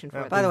transportation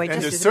for it. By the way,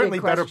 and there's certainly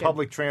better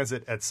public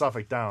transit at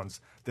Suffolk Downs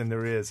than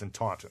there is in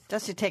Taunton.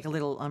 Just to take a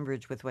little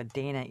umbrage with what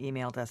Dana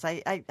emailed us,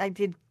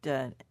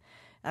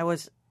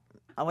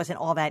 I wasn't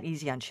all that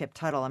easy on Chip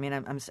Tuttle. I mean,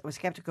 I was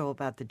skeptical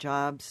about the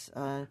jobs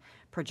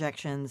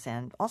projections,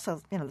 and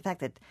also, the fact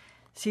that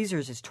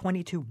Caesars is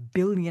 $22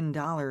 billion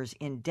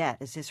in debt.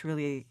 Is this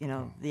really,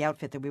 the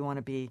outfit that we want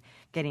to be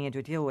getting into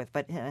a deal with?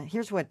 But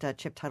here's what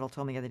Chip Tuttle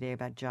told me the other day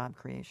about job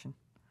creation.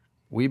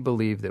 We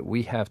believe that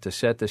we have to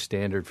set the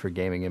standard for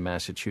gaming in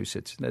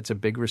Massachusetts. That's a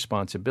big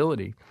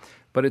responsibility,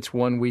 but it's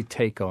one we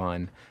take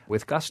on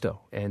with gusto.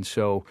 And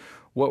so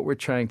what we're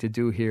trying to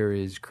do here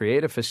is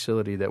create a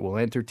facility that will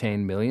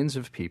entertain millions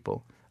of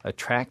people,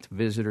 attract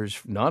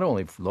visitors not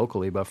only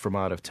locally but from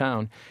out of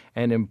town,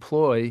 and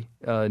employ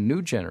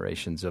new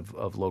generations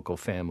of local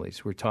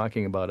families. We're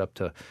talking about up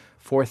to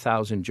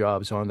 4,000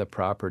 jobs on the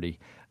property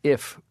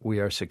if we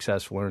are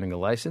successful earning a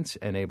license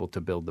and able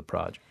to build the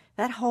project.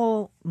 That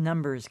whole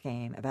numbers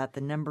game about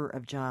the number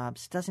of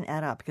jobs doesn't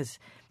add up, because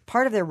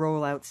part of their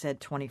rollout said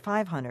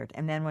 2,500.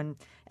 And then when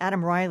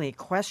Adam Riley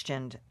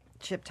questioned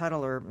Chip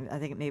Tuttle, or I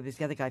think maybe it was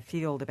the other guy,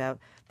 Field, about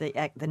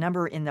the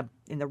number in the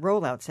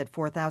rollout said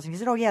 4,000. He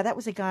said, "Oh yeah, that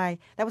was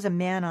a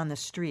man on the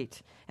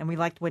street, and we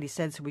liked what he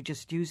said, so we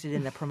just used it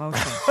in the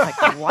promotion." Like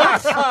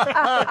what?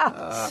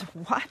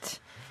 What?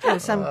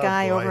 Some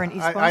guy over in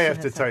East Boston. I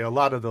have to tell you, a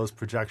lot of those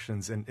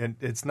projections, and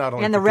it's not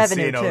only and the for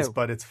revenue casinos, too.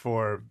 but it's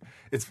for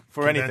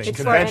anything,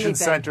 convention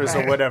centers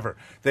or whatever.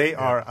 They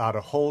are out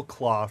of whole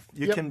cloth.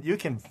 You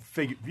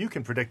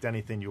can predict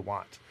anything you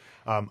want.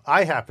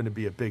 I happen to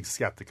be a big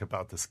skeptic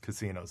about the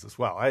casinos as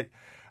well.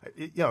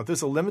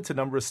 There's a limited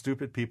number of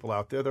stupid people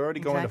out there. They're already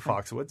going to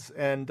Foxwoods,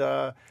 and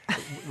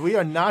we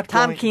are not.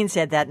 Tom Keene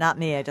said that, not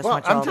me.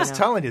 I'm just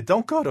telling you,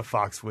 don't go to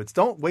Foxwoods.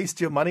 Don't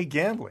waste your money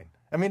gambling.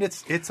 I mean,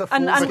 it's a fool's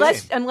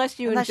game. Unless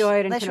you enjoy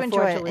it and can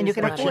afford to lose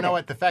But money. you know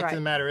what? The fact of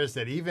the matter is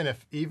that even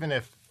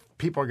if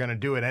people are going to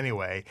do it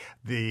anyway,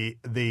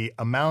 the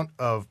amount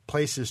of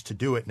places to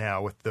do it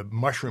now with the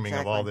mushrooming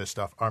of all this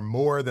stuff are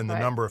more than the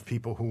number of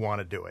people who want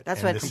to do it.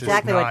 That's and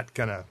exactly what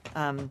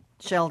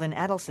Sheldon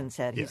Adelson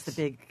said. He's the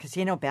big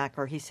casino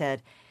backer. He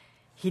said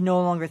he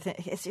no longer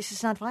it's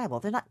just not viable.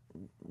 They're not.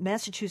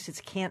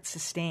 Massachusetts can't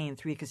sustain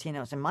 3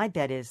 casinos, and my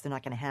bet is they're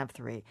not going to have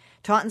 3.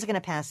 Taunton's going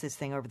to pass this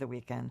thing over the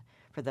weekend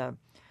for the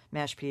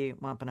Mashpee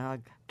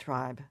Wampanoag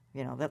tribe.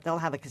 They'll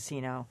have a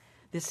casino.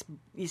 This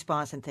East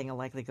Boston thing will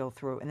likely go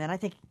through, and then I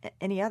think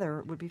any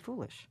other would be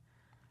foolish.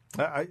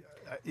 I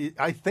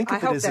think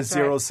of it as a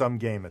zero-sum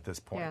game at this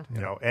point.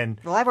 Yeah. And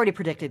I've already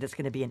predicted it's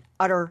going to be an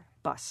utter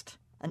bust,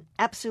 an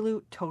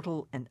absolute,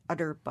 total, and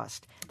utter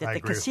bust. That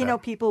the casino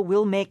people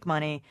will make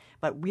money,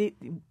 but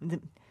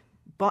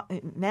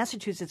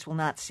Massachusetts will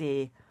not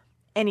see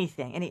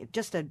anything.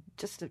 Just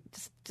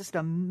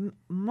a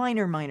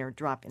minor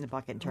drop in the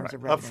bucket in terms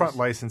of revenues. Upfront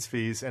license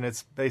fees, and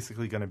it's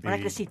basically going to be. We're not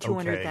going to see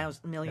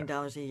 $200 million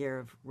a year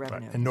of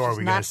revenue. And nor are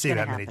we going to see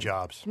that many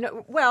jobs.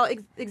 No, well,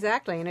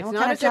 exactly, and it's what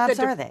not kind as of if jobs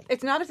are they?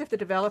 It's not as if the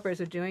developers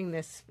are doing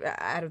this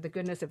out of the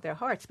goodness of their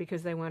hearts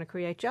because they want to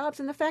create jobs.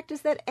 And the fact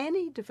is that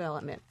any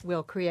development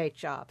will create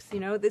jobs.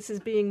 This is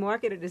being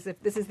marketed as if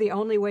this is the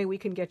only way we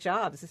can get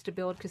jobs is to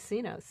build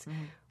casinos.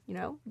 Mm-hmm.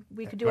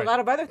 We could do a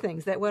lot of other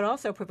things that would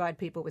also provide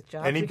people with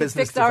jobs. Any we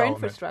business could fix our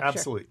development, infrastructure.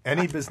 absolutely.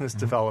 Any business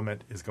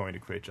development is going to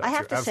create jobs. I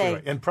have to say,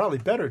 right. And probably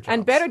better jobs.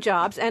 And better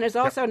jobs, and is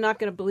also not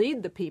going to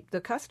bleed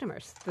the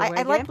customers.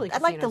 I like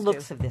the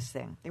looks of this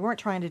thing. They weren't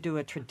trying to do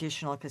a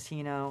traditional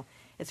casino.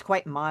 It's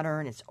quite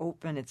modern. It's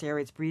open. It's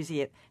airy. It's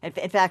breezy.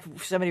 In fact,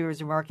 somebody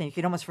was remarking, you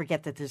could almost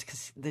forget that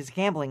there's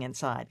gambling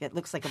inside. It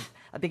looks like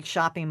a big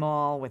shopping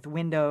mall with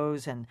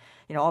windows and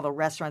all the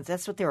restaurants.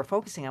 That's what they were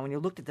focusing on. When you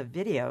looked at the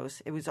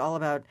videos, it was all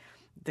about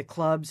the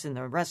clubs and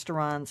the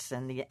restaurants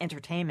and the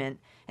entertainment.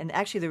 And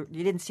actually,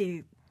 you didn't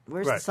see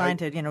where's the sign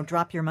to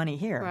drop your money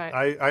here.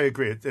 Right. I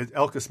agree.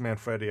 Elkus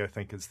Manfredi, I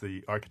think, is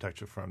the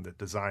architecture firm that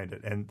designed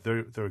it, and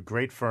they're a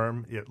great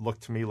firm. It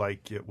looked to me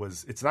like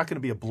it's not going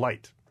to be a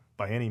blight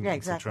by any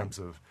means in terms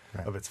of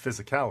its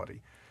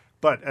physicality.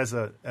 But as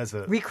a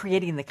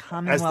recreating the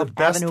Commonwealth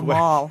best Avenue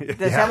Mall,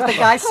 that's what the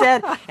guy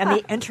said, and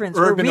the entrance.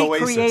 Urban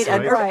oasis,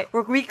 right?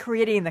 We're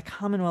recreating the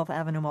Commonwealth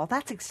Avenue Mall.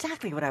 That's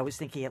exactly what I was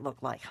thinking it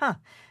looked like, huh?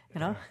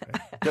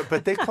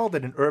 But they called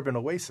it an urban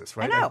oasis,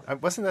 right? I know.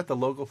 And wasn't that the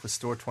logo for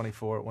Store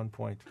 24 at one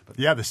point?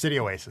 Yeah, the City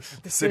Oasis.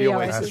 The City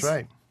Oasis. That's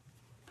right.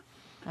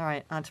 All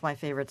right, on to my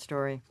favorite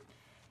story.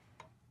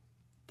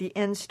 The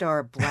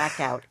N-Star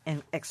blackout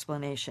and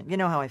explanation. You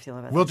know how I feel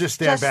about We'll this. just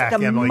stand back,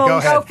 Emily. Go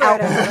ahead.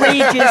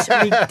 Outrageous,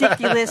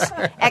 ridiculous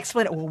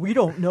explanation. Well, we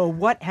don't know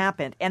what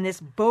happened. And this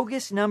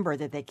bogus number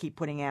that they keep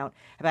putting out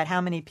about how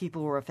many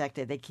people were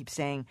affected. They keep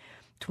saying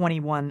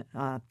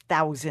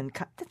 21,000.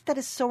 That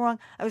is so wrong.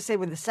 I would say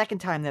when the second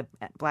time that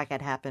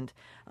blackout happened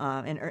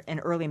in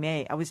early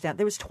May, I was down.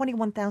 There was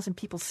 21,000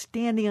 people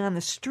standing on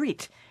the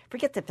street.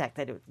 Forget the fact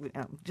that it,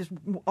 just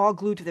all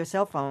glued to their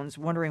cell phones,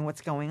 wondering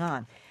what's going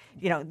on.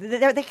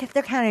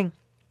 They're counting.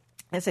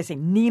 As I say,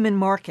 Neiman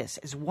Marcus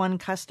is one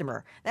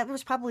customer. That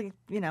was probably,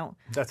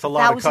 that's a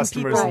lot of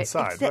customers people.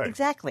 inside. Right.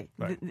 Exactly.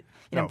 Right.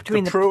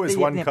 Between the crew is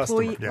one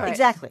employee, customer. Yeah.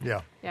 Exactly.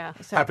 Yeah.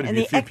 So, happen to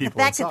be a few people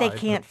the fact inside, that they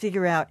can't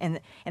figure out and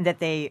that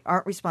they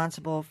aren't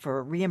responsible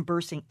for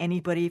reimbursing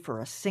anybody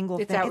for a single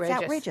thing.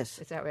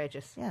 It's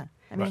outrageous. Yeah.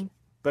 I mean.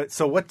 But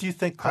so, what do you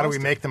think? How do we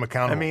make them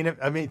accountable?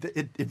 I mean,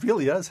 it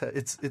really does.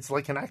 It's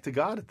like an act of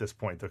God at this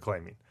point. They're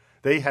claiming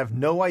they have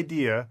no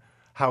idea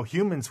how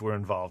humans were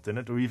involved in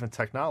it, or even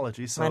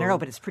technology. So I don't know,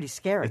 but it's pretty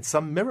scary. It's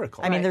some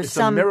miracle. I mean, there's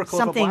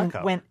something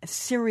went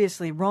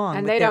seriously wrong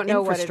and with they their don't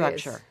know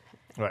infrastructure. What it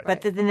is. Right.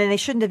 But then they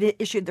shouldn't have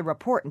issued the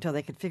report until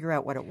they could figure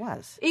out what it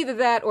was. Either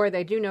that, or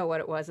they do know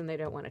what it was and they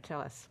don't want to tell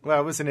us. Well,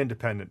 it was an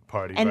independent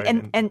party, and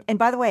right? And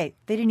by the way,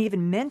 they didn't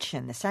even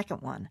mention the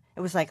second one.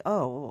 It was like,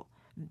 oh,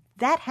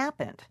 that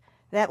happened.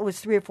 That was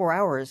 3 or 4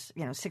 hours.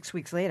 6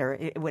 weeks later,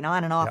 it went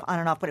on and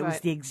off, but it was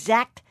the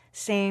exact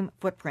same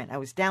footprint. I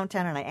was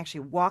downtown and I actually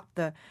walked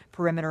the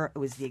perimeter. It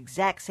was the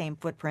exact same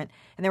footprint,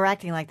 and they were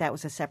acting like that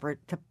was a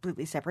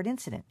completely separate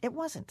incident. It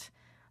wasn't.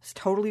 It was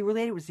totally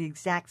related. It was the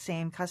exact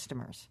same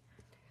customers.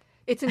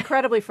 It's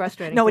incredibly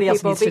frustrating. Nobody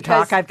else needs to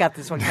talk. I've got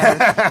this one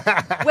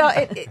covered.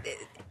 Well,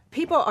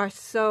 people are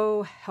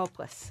so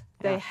helpless.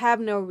 They have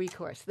no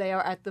recourse. They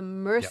are at the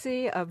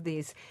mercy of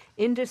these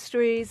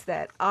industries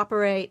that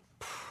operate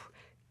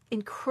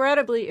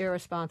incredibly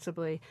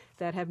irresponsibly,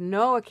 that have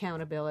no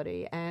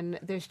accountability, and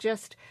there's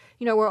just,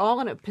 we're all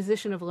in a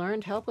position of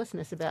learned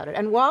helplessness about it.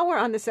 And while we're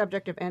on the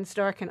subject of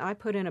NSTAR, can I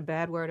put in a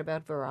bad word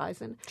about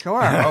Verizon?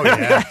 Sure. Oh,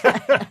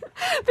 yeah.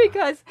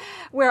 Because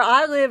where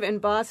I live in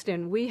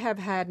Boston, we have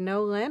had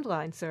no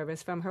landline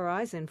service from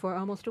Verizon for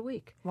almost a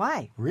week.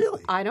 Why?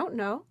 Really? I don't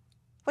know.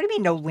 What do you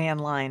mean no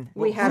landline?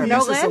 We have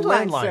no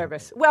landline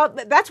service. Well,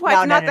 that's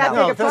why it's not that big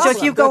a problem. So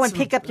if you go and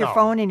pick up your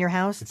phone in your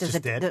house, does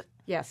it dead?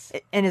 Yes.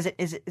 And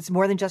it's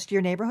more than just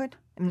your neighborhood?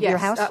 Yes. Your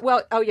house?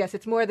 Yes,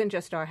 it's more than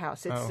just our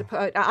house. It's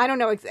I don't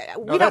know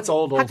exactly. No, that's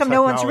old How come technology.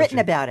 no one's written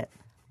about it?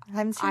 I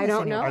haven't seen I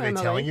don't know. Are they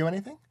Emily. telling you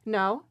anything?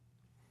 No.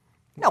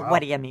 No,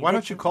 what do you mean? Why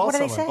don't you call what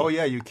someone? Do they say? Oh,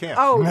 yeah, you can't.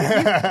 Oh,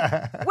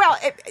 well,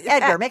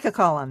 Edgar, make a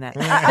call on that.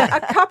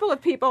 A couple of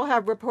people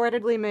have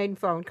reportedly made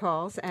phone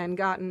calls and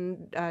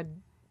gotten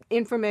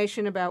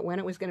information about when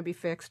it was going to be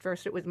fixed.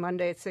 First it was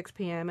Monday at 6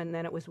 p.m. and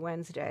then it was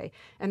Wednesday.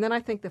 And then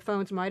I think the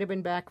phones might have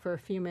been back for a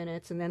few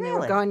minutes and then they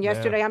were gone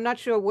yesterday. Yeah. I'm not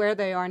sure where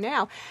they are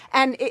now.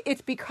 And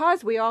it's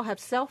because we all have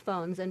cell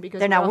phones and because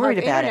they're not worried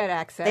about internet it.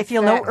 Access. They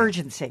feel no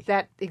urgency.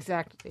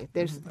 Exactly.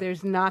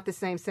 There's not the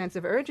same sense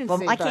of urgency.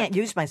 Well, I can't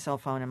use my cell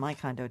phone in my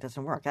condo. It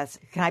doesn't work. Can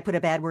I put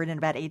a bad word in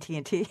about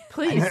AT&T?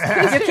 Please. You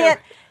can't.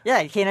 Yeah,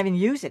 you can't even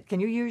use it.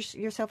 Can you use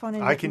your cell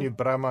phone? I can,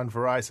 but I'm on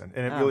Verizon,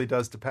 and it really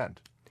does depend.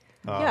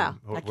 Yeah,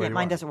 I can't.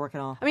 Mine doesn't work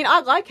at all. I mean, I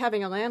like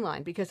having a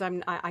landline because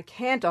I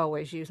can't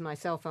always use my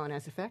cell phone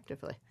as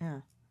effectively. Yeah,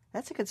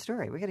 that's a good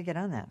story. We got to get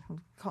on that.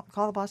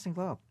 Call the Boston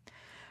Globe.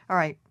 All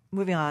right,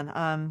 moving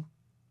on.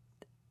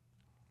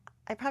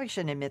 I probably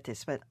shouldn't admit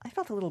this, but I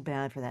felt a little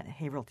bad for that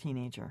Haverhill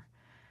teenager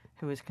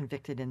who was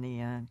convicted in the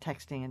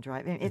texting and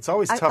driving. It's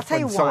always tough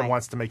when someone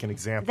wants to make an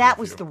example. That of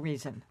was you. the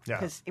reason.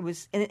 Because it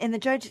was, and the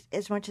judge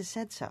as much as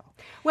said so.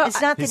 Well,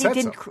 it's not that he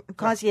didn't so.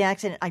 cause the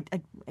accident.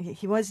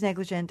 He was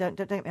negligent.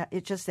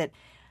 It's just that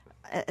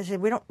I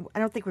said I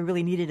don't think we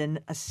really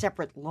needed a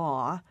separate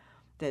law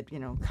that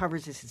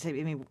covers this. I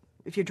mean,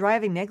 if you're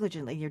driving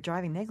negligently, you're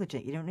driving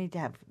negligent. You don't need to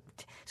have.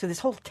 So this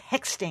whole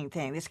texting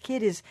thing. This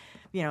kid is,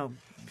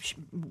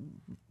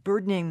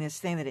 burdening this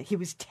thing that he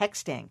was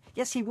texting.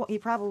 Yes, he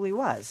probably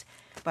was,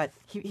 but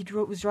he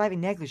was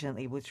driving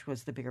negligently, which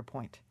was the bigger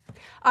point.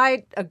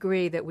 I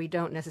agree that we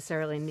don't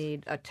necessarily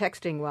need a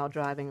texting while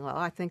driving law.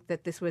 I think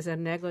that this was a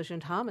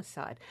negligent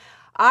homicide.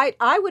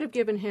 I would have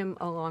given him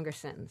a longer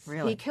sentence.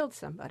 Really? He killed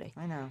somebody.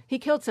 I know. He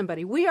killed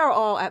somebody. We are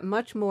all at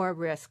much more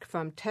risk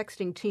from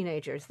texting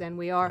teenagers than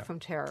we are from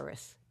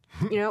terrorists.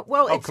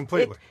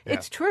 Completely.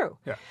 It's true.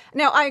 Yeah.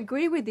 Now, I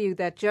agree with you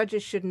that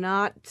judges should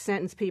not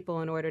sentence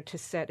people in order to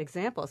set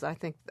examples. I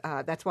think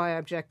that's why I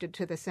objected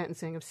to the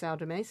sentencing of Sal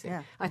DeMacy.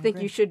 Yeah, I think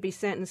you should be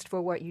sentenced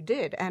for what you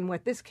did, and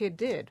what this kid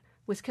did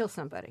was kill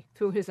somebody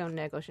through his own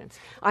negligence.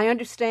 I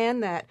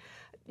understand that,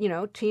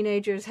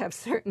 teenagers have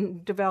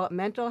certain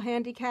developmental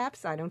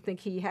handicaps. I don't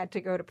think he had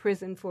to go to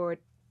prison for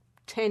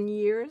 10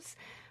 years.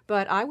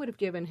 But I would have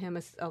given him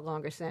a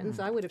longer sentence.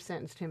 I would have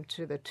sentenced him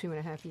to the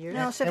 2.5 years.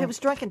 No, so if it was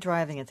drunken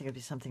driving, I think it would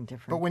be something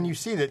different. But when you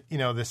see that,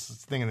 this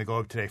thing in the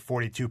Globe today,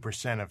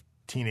 42% of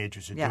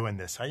teenagers are doing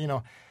this. I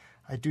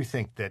do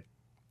think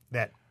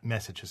that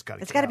message has got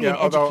to. It's got to be an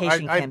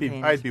education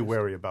campaign. I'd be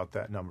wary about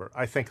that number.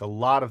 I think a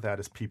lot of that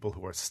is people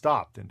who are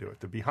stopped and do it.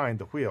 They're behind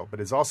the wheel, but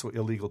it's also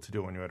illegal to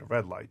do when you're at a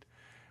red light.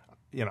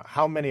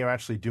 How many are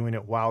actually doing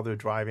it while they're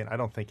driving? I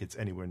don't think it's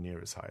anywhere near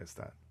as high as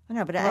that. I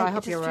know, but I it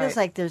hope just you're feels right.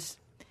 like there's.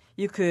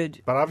 you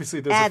could but obviously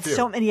there's add a few.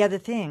 so many other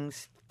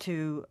things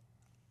to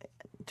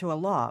a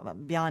law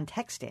beyond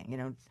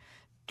texting.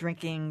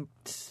 Drinking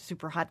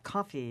super hot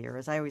coffee, or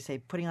as I always say,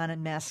 putting on a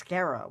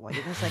mascara, or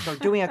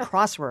doing a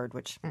crossword,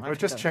 which or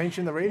just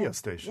changing the radio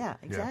station. Yeah,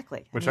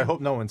 exactly. Which I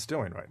hope no one's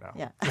doing right now.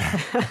 Yeah,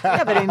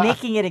 yeah, but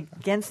making it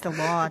against the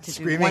law to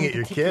do one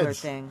particular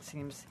thing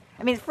seems.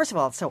 First of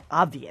all, it's so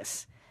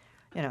obvious.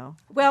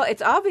 Well,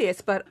 it's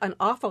obvious, but an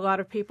awful lot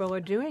of people are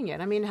doing it.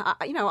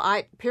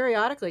 I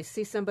periodically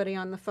see somebody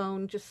on the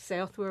phone just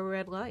sail through a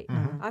red light.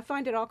 Mm-hmm. I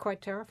find it all quite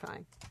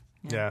terrifying.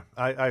 Yeah,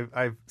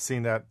 I've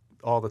seen that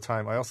all the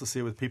time. I also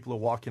see it with people who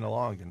are walking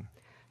along and.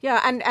 Yeah,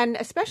 and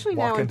especially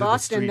now in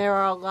Boston, there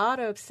are a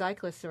lot of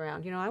cyclists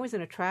around. I was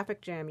in a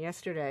traffic jam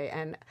yesterday,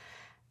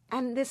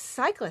 and this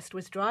cyclist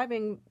was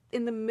driving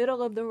in the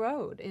middle of the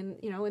road, in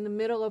the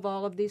middle of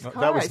all of these cars.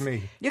 That was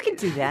me. You can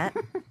do that.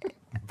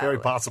 Very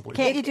possibly.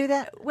 Can't you do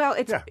that? Well,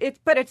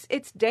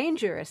 it's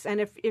dangerous, and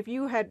if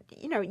you had,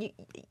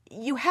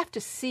 you have to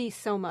see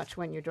so much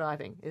when you're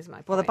driving. Is my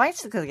point. Well, the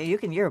bicycle,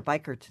 you're a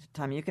biker,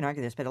 Tommy. You can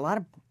argue this, but a lot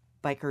of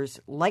bikers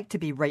like to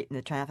be right in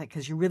the traffic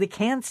because you really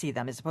can see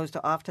them, as opposed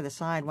to off to the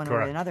side one way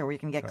or another, where you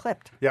can get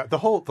clipped. Yeah, the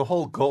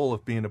whole goal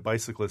of being a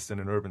bicyclist in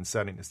an urban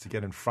setting is to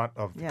get in front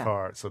of the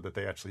car so that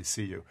they actually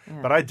see you.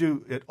 Yeah. But I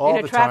do it all the time.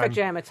 In a traffic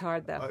jam, it's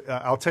hard though.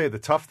 I'll tell you, the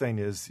tough thing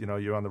is,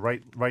 you're on the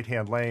right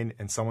hand lane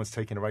and someone's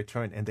taking a right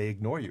turn and they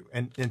ignore you,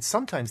 and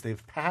sometimes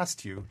they've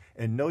passed you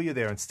and know you're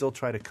there and still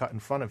try to cut in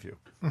front of you.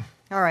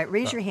 All right,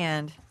 raise your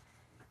hand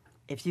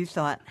if you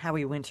thought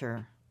Howie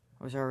Winter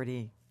was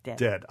already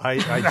dead. I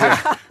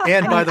did.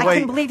 And by the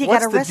way, what's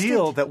the arrested?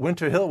 deal that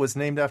Winter Hill was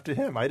named after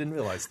him? I didn't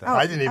realize that.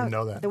 I didn't even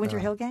know that. The Winter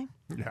Hill gang?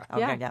 Yeah.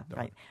 Okay, yeah,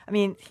 right.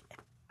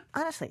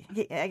 Honestly,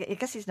 I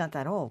guess he's not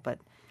that old, but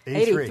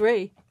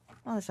 83.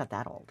 Well, it's not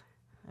that old.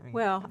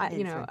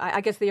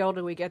 I guess the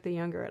older we get, the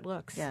younger it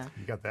looks. Yeah,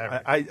 you got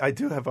that right. I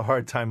do have a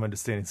hard time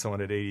understanding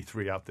someone at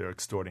 83 out there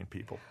extorting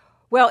people.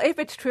 Well, if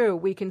it's true,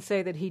 we can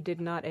say that he did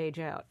not age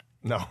out.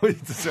 No, he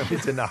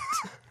did not.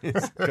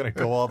 He's going to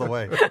go all the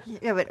way.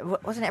 Yeah,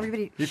 but wasn't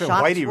everybody Even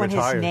shocked Whitey when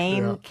retired. his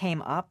name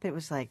came up? It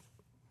was like,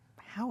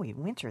 Howie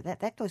Winter.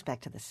 That goes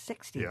back to the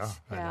 60s. Yeah,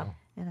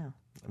 I know.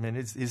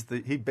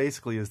 He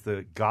basically is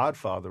the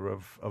godfather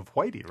of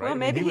Whitey, right? Well,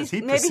 maybe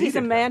he's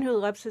a man who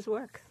loves his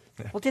work.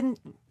 Yeah.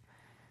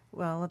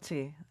 Well, let's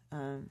see.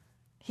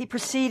 He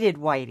preceded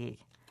Whitey.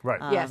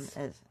 Right. Yes.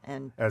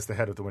 As the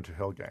head of the Winter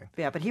Hill gang.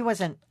 Yeah, but he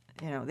wasn't.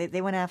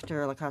 They went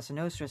after La Cosa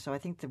Nostra, so I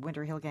think the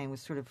Winter Hill gang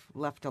was sort of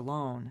left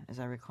alone, as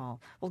I recall.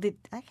 Well,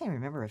 I can't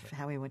remember if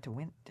Howie went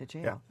to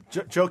jail.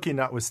 Yeah. Joking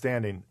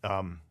notwithstanding,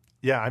 I'm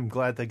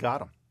glad they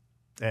got him.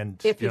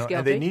 And if he's guilty.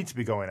 And they need to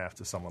be going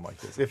after someone like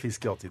this if he's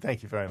guilty.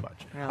 Thank you very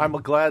much. Really? I'm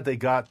glad they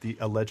got the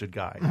alleged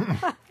guy.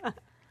 All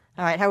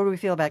right, how do we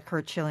feel about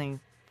Curt Schilling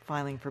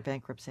filing for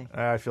bankruptcy?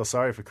 I feel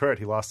sorry for Curt.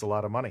 He lost a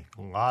lot of money.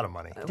 A lot of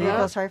money. Do you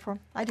feel sorry for him?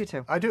 I do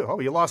too. I do. Oh,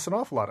 you lost an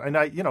awful lot. And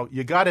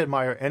you got to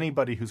admire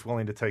anybody who's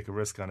willing to take a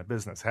risk on a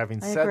business.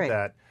 Having said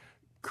that,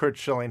 Curt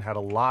Schilling had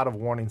a lot of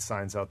warning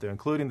signs out there,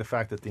 including the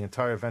fact that the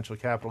entire venture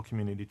capital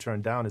community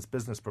turned down his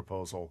business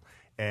proposal.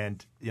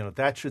 And,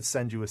 that should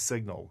send you a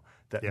signal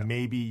that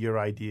maybe your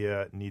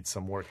idea needs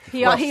some work.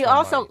 He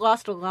also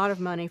lost a lot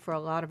of money for a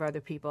lot of other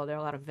people. There are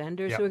a lot of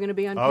vendors who are going to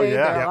be unpaid.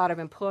 There are a lot of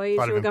employees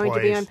who are going to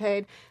be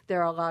unpaid.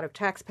 There are a lot of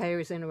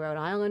taxpayers in Rhode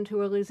Island who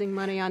are losing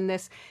money on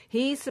this.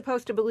 He's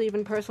supposed to believe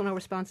in personal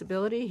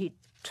responsibility. He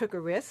took a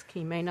risk.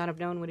 He may not have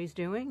known what he's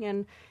doing,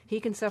 and he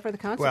can suffer the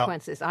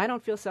consequences. Well, I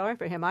don't feel sorry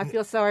for him. I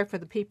feel sorry for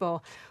the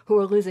people who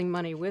are losing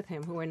money with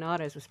him, who are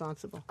not as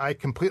responsible. I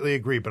completely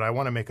agree, but I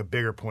want to make a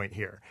bigger point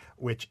here,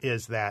 which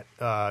is that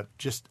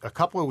just a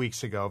couple of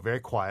weeks ago, very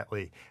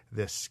quietly,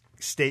 this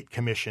state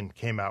commission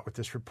came out with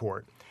this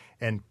report.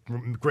 And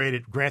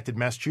granted,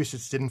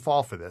 Massachusetts didn't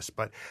fall for this,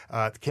 but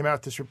it came out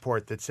with this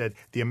report that said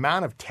the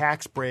amount of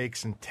tax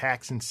breaks and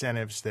tax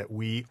incentives that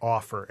we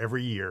offer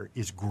every year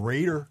is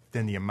greater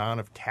than the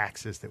amount of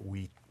taxes that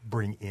we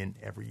bring in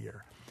every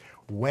year.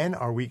 When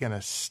are we going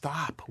to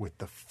stop with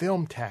the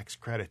film tax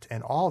credits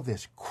and all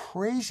this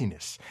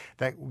craziness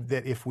that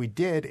if we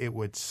did, it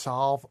would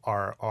solve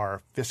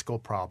our fiscal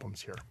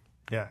problems here?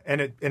 Yeah,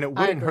 and it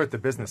wouldn't hurt the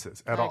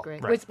businesses at all. I agree.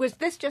 Right. Was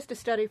this just a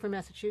study for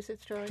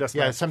Massachusetts, Charlie?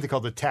 It's something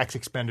called the Tax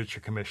Expenditure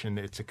Commission.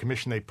 It's a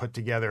commission they put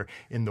together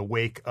in the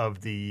wake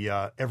of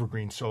the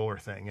Evergreen Solar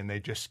thing, and they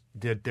just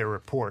did their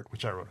report,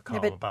 which I wrote a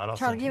column about.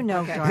 Charlie,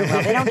 darn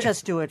well, they don't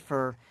just do it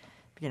for,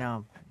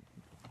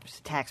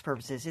 tax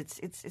purposes.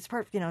 It's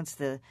part. They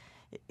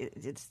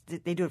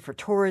do it for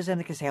tourism.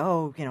 They can say,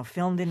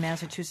 filmed in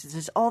Massachusetts.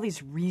 There's all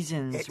these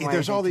reasons.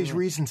 There's all these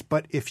reasons,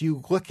 but if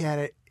you look at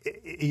it.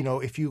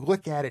 If you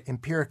look at it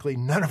empirically,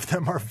 none of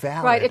them are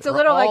valid. Right. It's a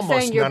little like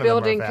saying you're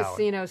building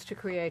casinos to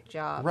create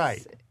jobs.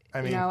 Right.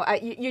 I mean,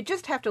 you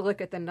just have to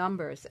look at the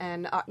numbers.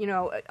 And,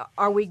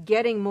 are we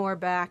getting more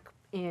back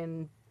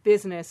in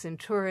business and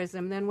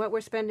tourism than what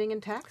we're spending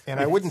in taxes? And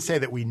I wouldn't say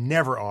that we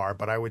never are,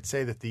 but I would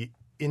say that the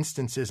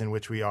instances in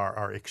which we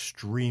are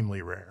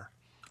extremely rare.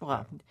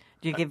 Well,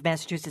 do you give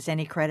Massachusetts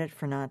any credit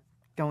for not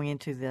going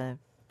into the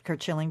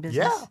Kurt Schilling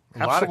business?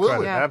 Yeah, A lot of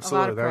credit. Yeah, Absolutely.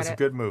 a lot of That was a credit.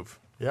 good move.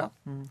 Yeah.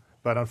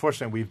 But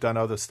unfortunately, we've done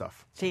other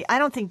stuff. See, I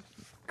don't think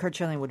Kurt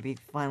Schilling would be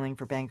filing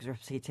for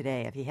bankruptcy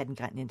today if he hadn't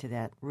gotten into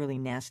that really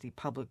nasty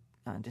public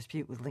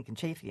dispute with Lincoln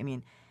Chafee. I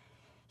mean,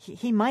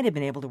 he might have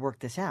been able to work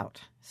this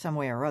out some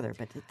way or other,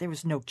 but there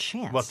was no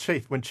chance. Well,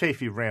 when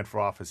Chafee ran for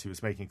office, he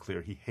was making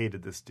clear he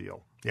hated this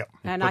deal. Yep.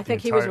 And I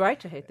think he was right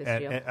to hate this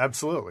deal. And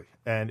absolutely.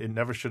 And it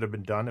never should have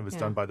been done. It was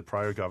done by the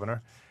prior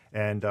governor.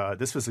 And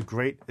this was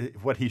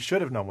what he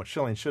should have known, what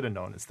Schilling should have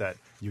known, is that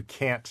you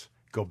can't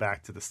go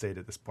back to the state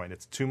at this point.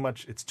 It's too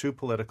much. It's too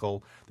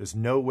political. There's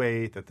no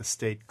way that the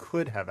state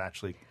could have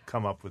actually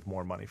come up with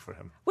more money for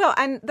him. Well,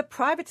 and the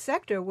private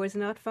sector was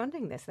not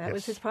funding this. That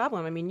was Yes. his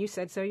problem. I mean, you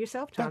said so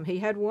yourself, Tom. He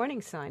had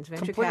warning signs.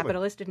 Venture Completely.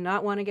 capitalists did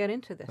not want to get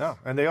into this. No,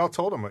 and they all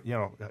told him,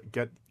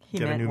 get a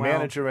meant new well.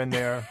 manager in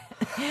there.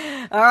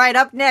 All right,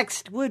 up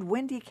next, would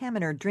Wendy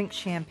Kaminer drink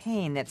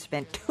champagne that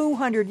spent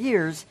 200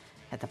 years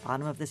at the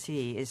bottom of the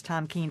sea? Is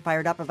Tom Keene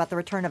fired up about the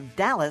return of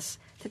Dallas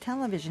to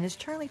television? Is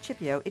Charlie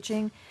Chipio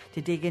itching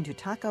to dig into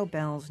Taco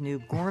Bell's new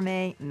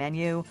gourmet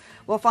menu?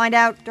 We'll find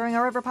out during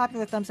our ever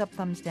popular Thumbs Up,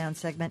 Thumbs Down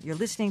segment. You're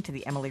listening to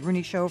The Emily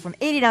Rooney Show from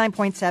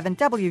 89.7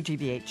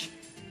 WGBH,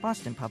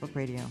 Boston Public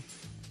Radio.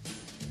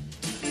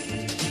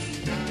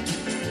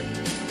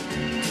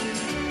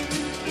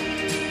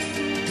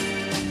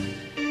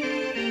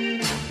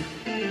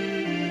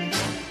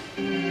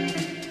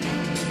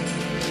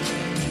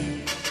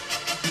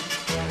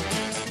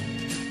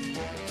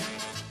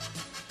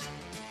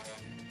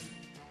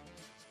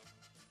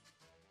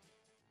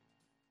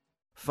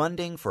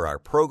 Funding for our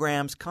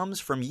programs comes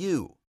from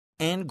you.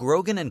 And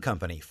Grogan &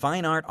 Company,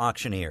 Fine Art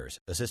Auctioneers,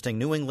 assisting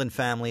New England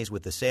families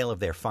with the sale of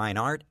their fine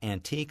art,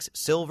 antiques,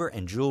 silver,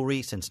 and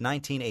jewelry since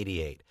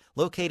 1988.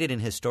 Located in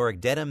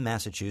historic Dedham,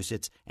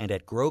 Massachusetts, and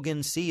at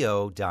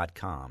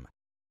groganco.com.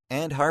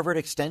 And Harvard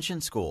Extension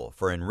School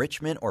for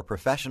enrichment or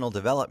professional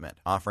development,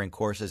 offering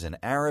courses in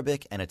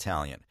Arabic and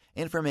Italian.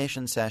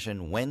 Information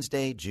session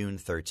Wednesday, June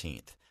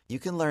 13th. You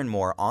can learn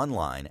more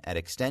online at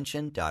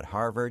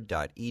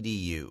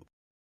extension.harvard.edu.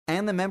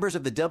 And the members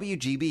of the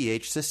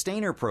WGBH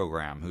Sustainer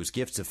Program, whose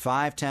gifts of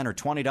 $5, $10, or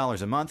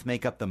 $20 a month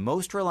make up the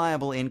most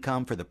reliable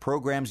income for the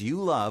programs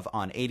you love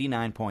on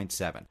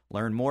 89.7.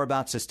 Learn more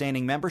about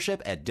sustaining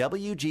membership at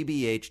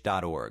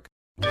WGBH.org.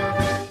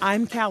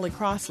 I'm Callie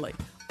Crossley.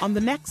 On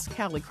the next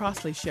Callie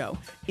Crossley Show,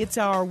 it's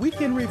our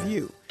Weekend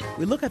Review.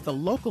 We look at the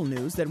local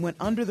news that went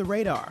under the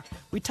radar.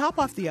 We top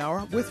off the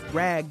hour with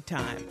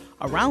Ragtime,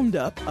 a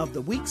roundup of the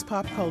week's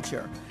pop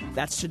culture.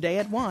 That's today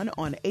at 1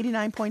 on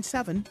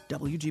 89.7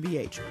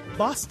 WGBH,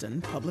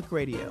 Boston Public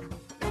Radio.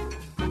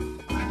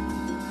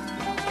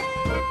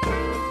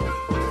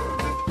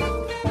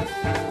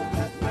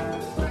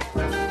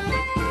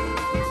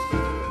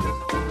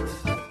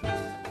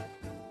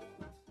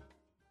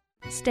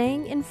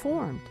 Staying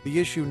informed. The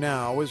issue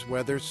now is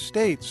whether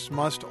states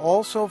must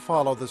also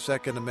follow the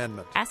Second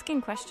Amendment.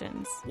 Asking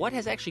questions. What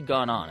has actually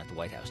gone on at the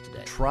White House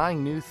today?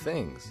 Trying new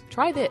things.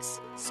 Try this.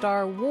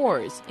 Star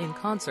Wars in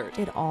concert.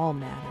 It all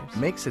matters.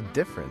 Makes a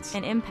difference.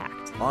 An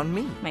impact. On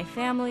me. My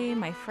family,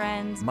 my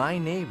friends. My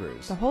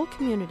neighbors. The whole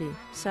community.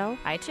 So,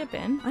 I chip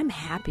in. I'm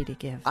happy to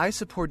give. I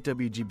support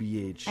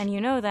WGBH. And you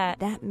know that.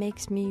 That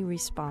makes me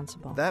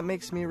responsible. That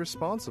makes me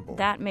responsible.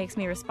 That makes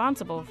me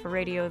responsible for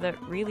radio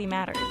that really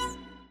matters.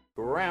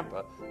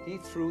 Grandpa, he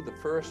threw the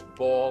first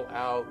ball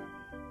out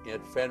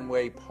at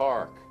Fenway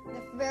Park.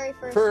 The very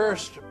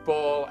first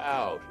ball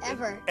out.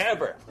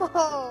 Ever.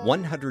 Whoa.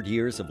 100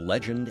 years of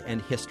legend and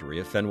history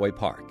of Fenway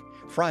Park.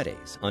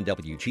 Fridays on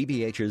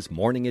WGBH's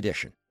Morning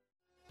Edition.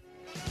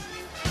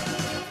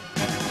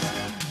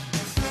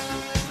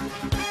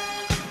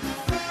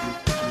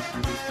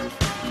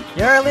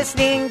 You're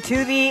listening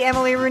to The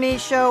Emily Rooney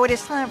Show. It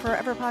is time for our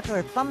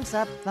ever-popular Thumbs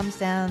Up, Thumbs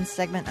Down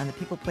segment on the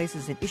people,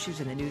 places, and issues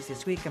in the news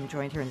this week. I'm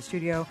joined here in the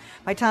studio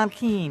by Tom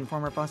Keene,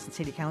 former Boston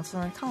City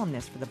Councilor and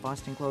columnist for the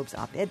Boston Globe's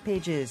op-ed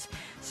pages,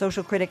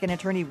 social critic and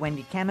attorney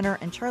Wendy Kaminer,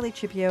 and Charlie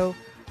Chipio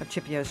of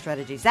Chipio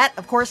Strategies. That,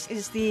 of course,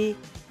 is the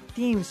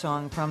theme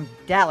song from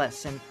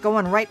Dallas. And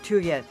going right to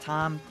you,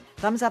 Tom,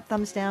 thumbs up,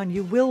 thumbs down,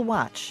 you will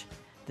watch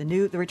the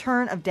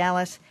return of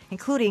Dallas,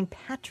 including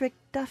Patrick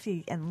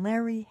Duffy and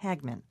Larry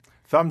Hagman.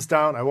 Thumbs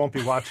down. I won't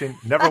be watching.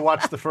 Never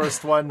watched the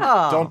first one.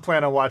 Oh. Don't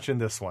plan on watching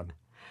this one.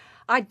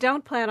 I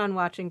don't plan on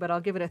watching, but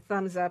I'll give it a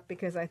thumbs up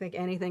because I think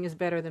anything is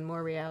better than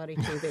more reality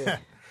TV.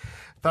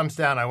 Thumbs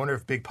down. I wonder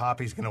if Big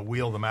Papi's going to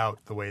wheel them out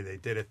the way they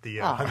did at the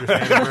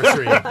 100th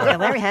anniversary. Yeah,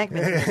 Larry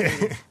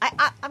Hagman.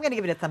 I'm going to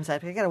give it a thumbs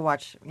up. I got to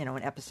watch,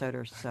 an episode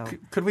or so.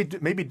 Could we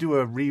maybe do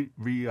a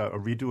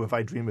redo of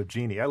I Dream of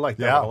Jeannie? I like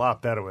that one a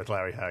lot better with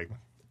Larry Hagman.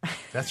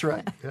 That's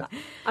right. Yeah.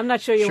 I'm not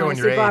sure you want Showing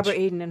to your see Barbara age.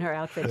 Eden in her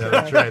outfit Yeah, today.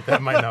 that's right.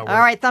 That might not work. All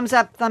right, thumbs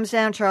up, thumbs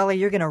down, Charlie.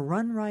 You're going to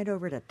run right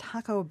over to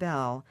Taco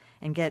Bell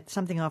and get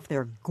something off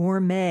their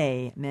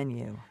gourmet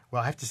menu.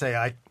 Well, I have to say,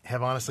 I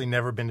have honestly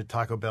never been to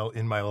Taco Bell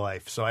in my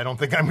life, so I don't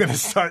think I'm going to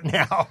start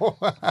now.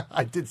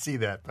 I did see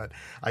that, but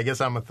I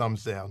guess I'm a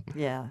thumbs down.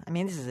 Yeah, I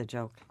mean, this is a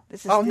joke.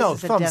 This is, Oh, this no,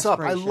 is a thumbs up.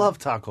 I desperation. love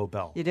Taco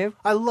Bell. You do?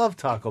 I love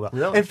Taco Bell.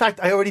 Really? In fact,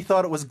 I already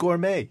thought it was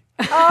gourmet.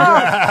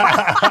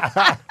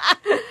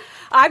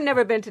 I've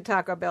never been to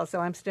Taco Bell, so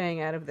I'm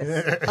staying out of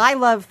this. I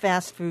love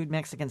fast food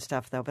Mexican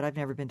stuff, though, but I've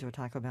never been to a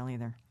Taco Bell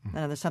either.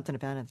 No, there's something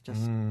about it. It's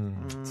just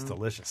It's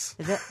delicious.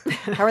 Is it?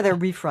 How are their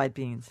refried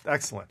beans?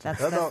 Excellent. That's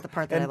the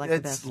part that and I like the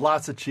it's best.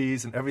 lots of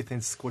cheese and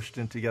everything's squished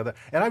in together.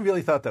 And I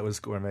really thought that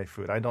was gourmet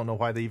food. I don't know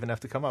why they even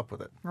have to come up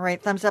with it. All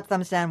right, thumbs up,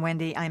 thumbs down,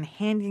 Wendy. I'm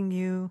handing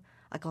you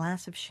a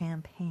glass of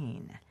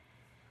champagne.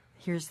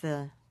 Here's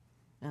the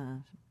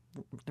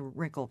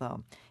wrinkle,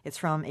 though. It's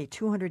from a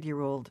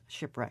 200-year-old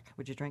shipwreck.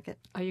 Would you drink it?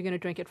 Are you going to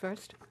drink it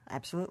first?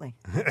 Absolutely.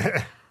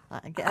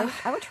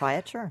 I would try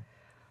it, sure.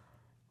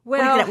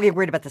 Well, What are you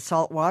worried about the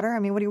salt water? I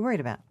mean, what are you worried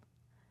about?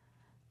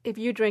 if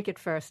you drink it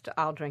first,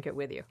 I'll drink it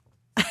with you.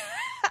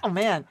 Oh,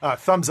 man.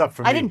 Thumbs up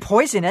for me. I didn't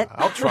poison it.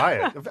 I'll try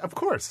it. Of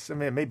course. I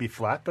mean, it may be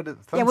flat, but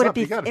thumbs would up. it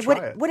be, You got to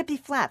try it. would it be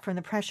flat from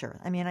the pressure?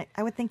 I mean,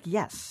 I would think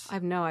yes. I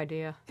have no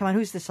idea. Come on,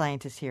 who's the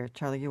scientist here?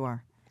 Charlie, you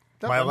are.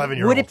 My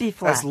 11-year-old. Would it be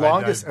flat? As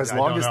long as I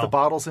long don't as know. the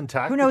bottle's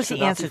intact. Who it knows should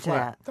the not answer be to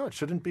flat. that? No, it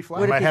shouldn't be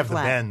flat. Would it might be have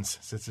flat? the bends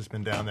since it's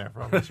been down there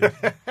for all these years.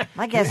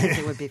 My guess is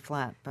it would be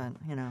flat, but,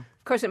 you know.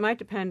 Of course, it might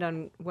depend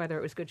on whether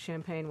it was good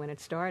champagne when it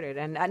started.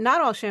 And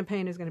not all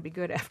champagne is going to be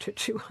good after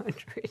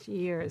 200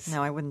 years.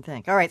 No, I wouldn't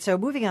think. All right, so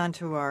moving on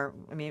to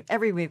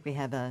every week we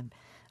have a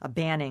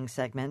banning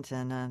segment,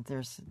 and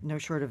there's no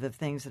short of the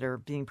things that are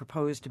being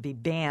proposed to be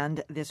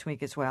banned this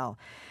week as well.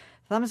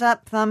 Thumbs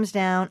up, thumbs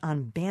down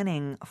on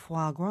banning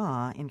foie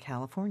gras in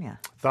California.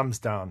 Thumbs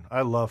down.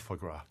 I love foie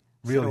gras.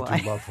 Really do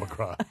I. love foie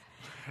gras.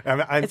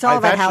 And It's all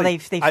about how they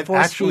I've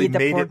force actually feed the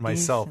made pork it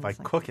myself. beef, I and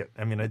it's cook it.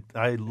 I mean,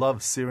 I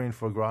love searing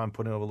foie gras and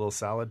putting it over a little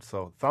salad.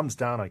 So thumbs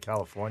down on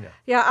California.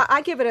 Yeah,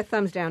 I give it a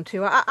thumbs down,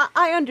 too.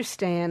 I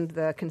understand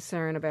the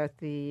concern about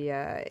the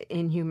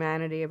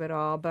inhumanity of it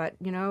all, but,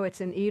 you know, it's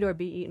an eat or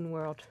be eaten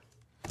world.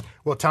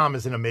 Well, Tom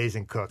is an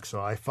amazing cook,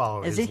 so I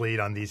follow Is his he? lead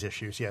on these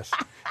issues, yes.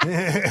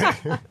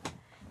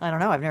 I don't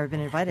know. I've never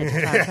been invited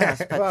to Tom's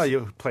house. But Well,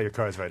 you play your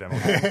cards right,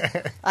 Emily.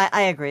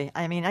 I agree.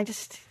 I mean, I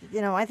just,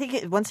 I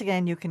think, once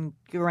again, you can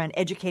go around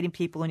educating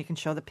people and you can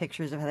show the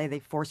pictures of how they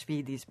force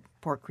feed these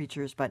poor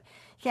creatures, but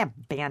you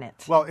can't ban it.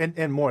 Well,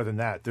 and more than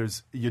that,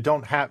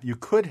 you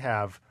could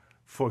have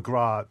foie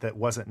gras that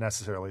wasn't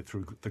necessarily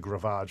through the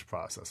gravage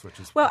process, which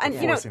is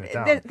forcing it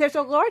down. There's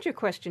a larger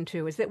question,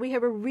 too, is that we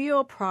have a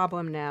real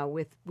problem now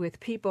with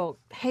people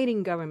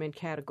hating government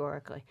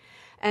categorically.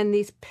 And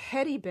these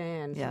petty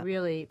bans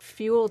really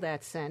fuel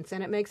that sense,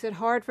 and it makes it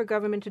hard for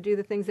government to do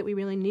the things that we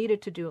really need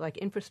it to do, like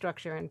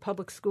infrastructure and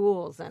public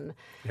schools and,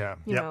 I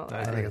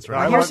think it's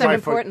right. Here's some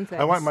important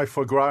things. I want my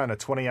foie gras in a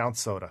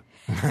 20-ounce soda.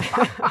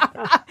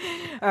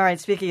 All right,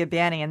 speaking of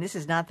banning, and this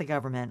is not the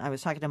government. I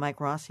was talking to Mike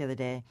Ross the other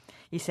day.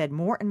 He said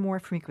more and more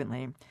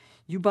frequently,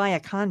 you buy a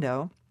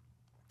condo,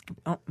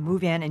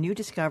 move in, and you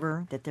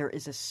discover that there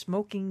is a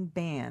smoking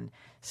ban.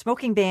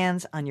 Smoking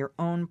bans on your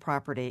own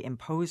property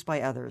imposed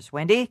by others.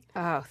 Wendy?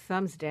 Oh,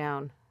 thumbs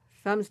down.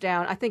 Thumbs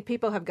down. I think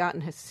people have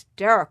gotten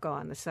hysterical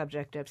on the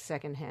subject of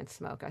secondhand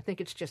smoke. I think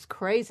it's just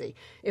crazy.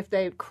 If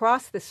they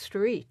cross the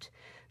street,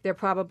 they're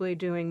probably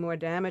doing more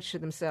damage to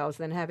themselves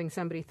than having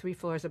somebody 3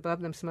 floors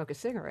above them smoke a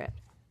cigarette.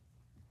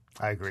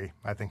 I agree.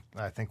 I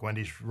think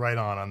Wendy's right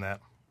on that.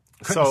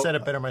 Couldn't have said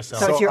it better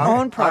myself. So it's your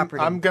own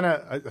property. I'm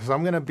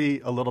gonna be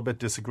a little bit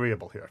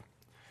disagreeable here,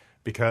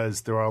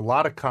 because there are a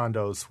lot of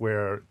condos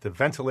where the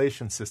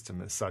ventilation system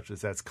is such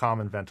as that's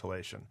common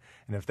ventilation.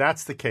 And if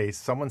that's the case,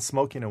 someone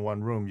smoking in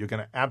one room, you're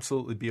going to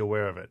absolutely be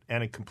aware of it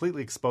and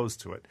completely exposed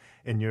to it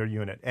in your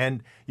unit.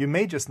 And you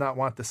may just not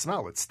want the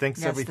smell. It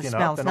stinks everything the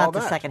smell. up and it's all not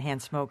that. the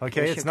secondhand smoke.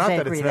 Okay, issue, it's not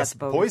that agree it's that's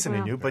bogus.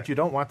 poisoning you, but you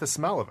don't want the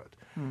smell of it.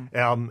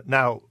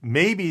 Now,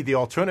 maybe the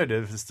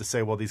alternative is to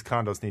say, well, these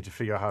condos need to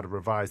figure out how to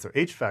revise their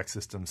HVAC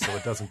system so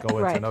it doesn't go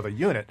into another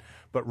unit.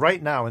 But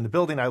right now, in the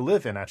building I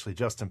live in, actually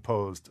just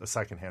imposed a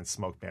secondhand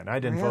smoke ban. I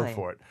didn't vote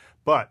for it,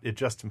 but it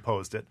just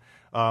imposed it.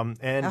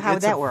 And how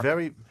would that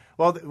work?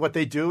 What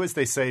they do is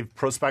they say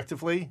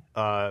prospectively,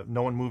 no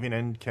one moving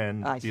in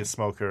can be a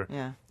smoker.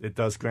 Yeah. It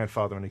does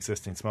grandfather in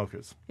existing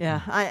smokers.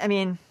 Yeah, I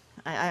mean,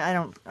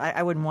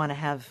 I wouldn't want to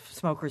have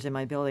smokers in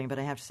my building, but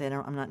I have to say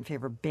I'm not in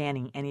favor of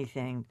banning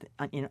anything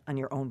on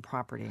your own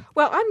property.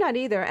 Well, I'm not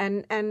either,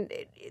 and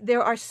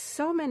there are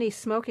so many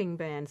smoking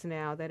bans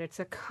now that it's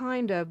a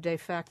kind of de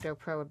facto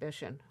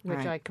prohibition,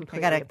 which I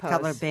completely oppose. I got a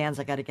couple of bans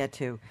I got to get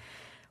to.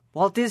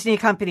 Walt Disney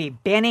Company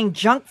banning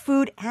junk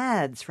food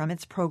ads from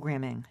its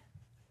programming.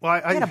 Well,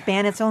 It's got to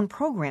ban its own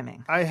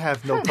programming. I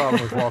have no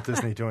problem with Walt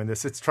Disney doing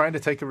this. It's trying to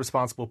take a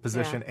responsible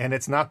position, and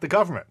it's not the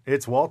government.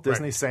 It's Walt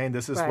Disney saying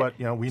this is what,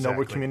 we know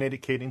we're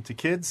communicating to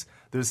kids.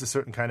 There's a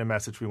certain kind of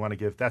message we want to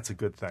give. That's a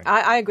good thing.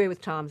 I agree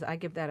with Tom's. I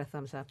give that a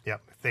thumbs up.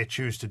 Yep. If they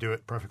choose to do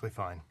it, perfectly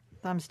fine.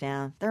 Thumbs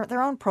down.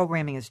 Their own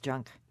programming is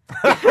junk.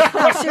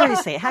 No,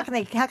 seriously, how can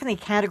they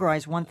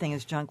categorize one thing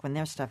as junk when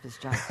their stuff is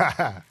junk?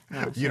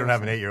 No, you don't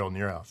have an 8-year-old in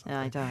your house. No,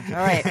 I don't. All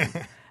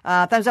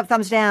right. Thumbs up,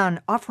 thumbs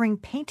down. Offering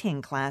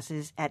painting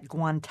classes at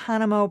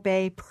Guantanamo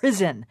Bay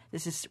Prison.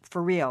 This is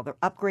for real. They're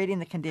upgrading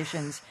the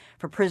conditions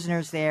for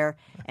prisoners there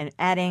and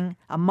adding,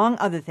 among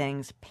other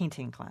things,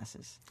 painting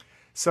classes.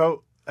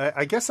 So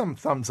I guess I'm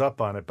thumbs up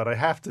on it, but I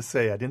have to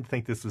say I didn't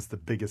think this was the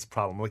biggest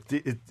problem. Like,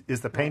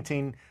 is the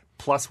painting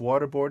plus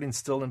waterboarding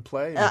still in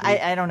play?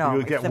 I don't know.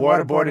 We get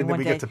waterboarding, then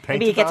we get to paint.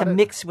 Maybe you get to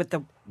mix with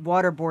the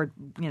waterboard.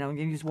 You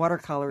use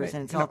watercolors,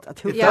 and it's all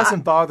too. It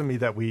doesn't bother me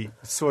that we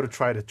sort of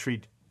try to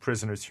treat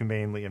prisoners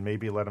humanely and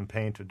maybe let them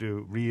paint or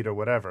read or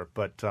whatever.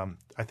 But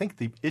I think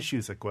the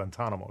issues at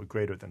Guantanamo are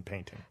greater than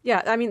painting.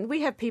 Yeah, I mean,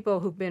 we have people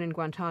who've been in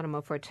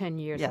Guantanamo for 10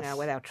 years now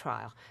without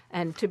trial.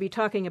 And to be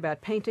talking about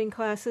painting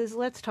classes,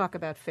 let's talk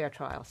about fair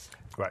trials.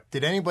 Right.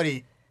 Did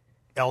anybody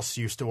else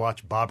used to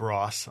watch Bob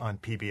Ross on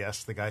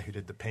PBS, the guy who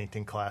did the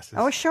painting classes?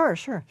 Oh, sure.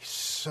 He's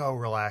so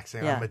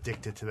relaxing. Yeah. I'm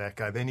addicted to that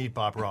guy. They need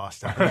Bob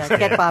Ross down there. Yeah,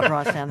 get Bob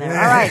Ross down there.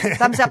 All right,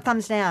 thumbs up,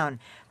 thumbs down.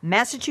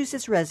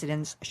 Massachusetts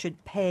residents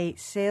should pay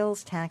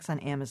sales tax on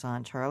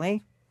Amazon,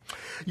 Charlie.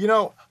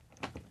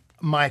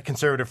 My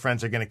conservative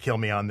friends are going to kill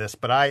me on this,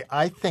 but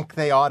I think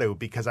they ought to,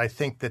 because I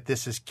think that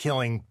this is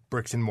killing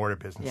bricks and mortar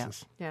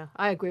businesses. Yeah,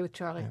 I agree with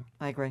Charlie.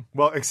 I agree.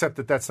 Well, except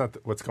that's not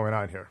what's going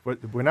on here.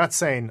 We're not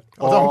saying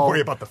don't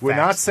worry about the facts. We're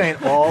not saying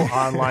all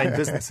online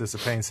businesses are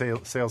paying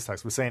sales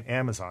tax. We're saying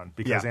Amazon,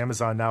 because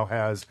Amazon now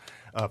has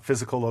a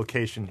physical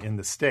location in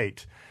the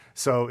state.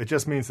 So it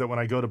just means that when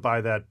I go to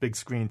buy that big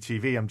screen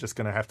TV, I'm just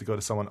going to have to go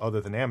to someone other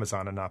than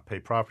Amazon and not pay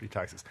property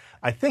taxes.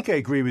 I think I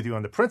agree with you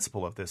on the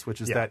principle of this, which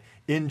is that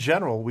in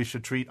general, we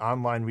should treat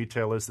online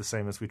retailers the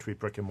same as we treat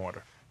brick and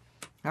mortar.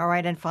 All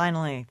right, and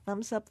finally,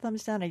 thumbs up,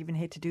 thumbs down. I even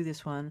hate to do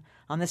this one.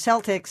 On the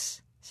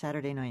Celtics,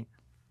 Saturday night.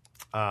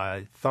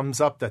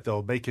 Thumbs up that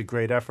they'll make a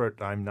great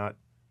effort. I'm not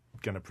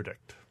going to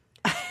predict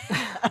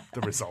the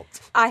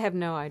result. I have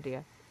no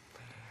idea.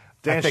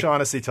 Dan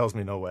Shaughnessy tells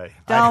me no way.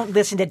 Don't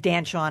listen to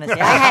Dan Shaughnessy.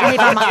 I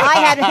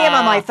had him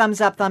on my thumbs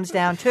up, thumbs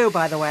down, too,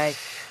 by the way.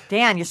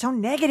 Dan, you're so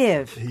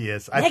negative. He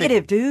is.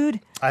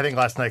 Dude. I think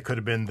last night could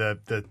have been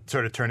the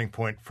sort of turning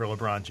point for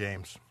LeBron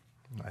James.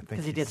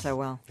 Because he did so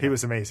well. He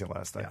was amazing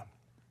last night. Yeah.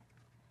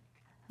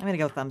 I'm going to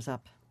go thumbs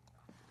up.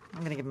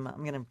 I'm going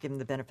to give him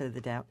the benefit of the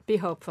doubt. Be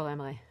hopeful,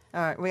 Emily.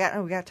 All right,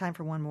 we got time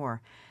for one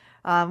more.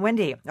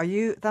 Wendy, are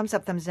you thumbs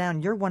up, thumbs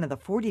down? You're one of the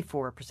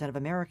 44% of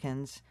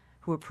Americans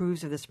who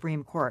approves of the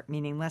Supreme Court,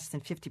 meaning less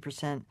than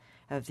 50%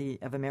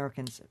 of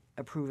Americans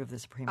approve of the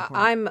Supreme Court.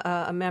 I'm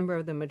a member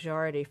of the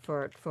majority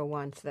for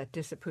once that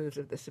disapproves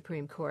of the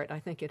Supreme Court. I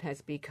think it has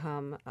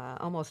become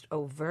almost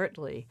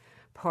overtly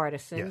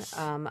partisan. Yes.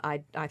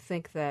 I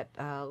think that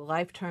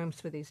life terms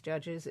for these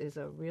judges is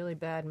a really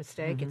bad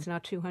mistake. Mm-hmm. It's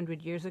not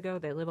 200 years ago.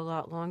 They live a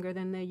lot longer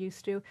than they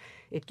used to.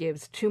 It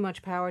gives too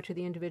much power to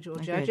the individual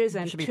judges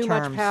and too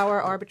much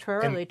power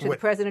arbitrarily to the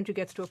president who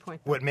gets to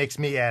appoint them. What makes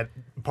me add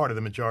part of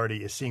the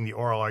majority is seeing the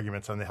oral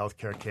arguments on the health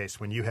care case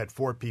when you had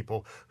 4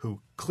 people who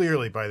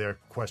clearly by their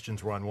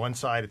questions were on one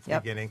side at the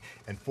beginning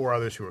and 4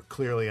 others who were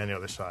clearly on the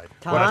other side.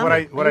 Tom, are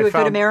you a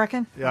good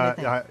American?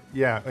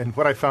 Yeah, and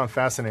what I found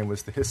fascinating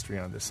was the history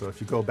on this. So if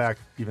you go back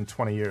even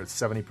 20 years,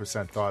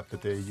 70% thought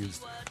that they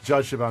used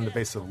judgeship on the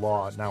basis of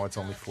law. Now it's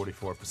only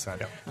 44%.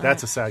 Yep.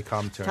 That's a sad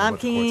commentary. Tom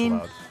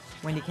Keene,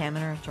 Wendy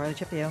Kaminer, Charlie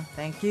Chipio,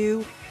 thank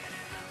you.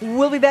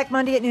 We'll be back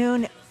Monday at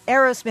noon.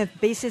 Aerosmith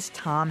bassist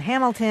Tom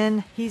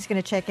Hamilton. He's going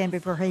to check in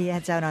before he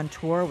heads out on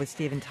tour with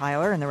Steven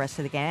Tyler and the rest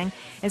of the gang.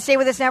 And stay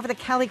with us now for the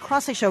Callie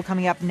Crossley Show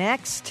coming up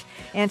next.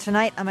 And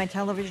tonight on my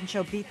television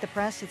show Beat the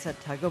Press, it's a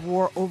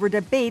tug-of-war over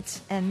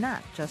debates and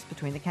not just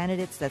between the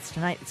candidates. That's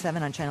tonight at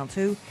 7 on Channel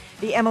 2.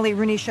 The Emily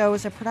Rooney Show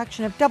is a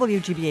production of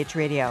WGBH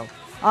Radio.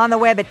 On the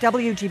web at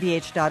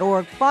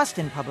WGBH.org,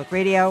 Boston Public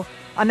Radio.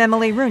 I'm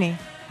Emily Rooney.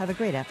 Have a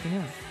great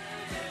afternoon.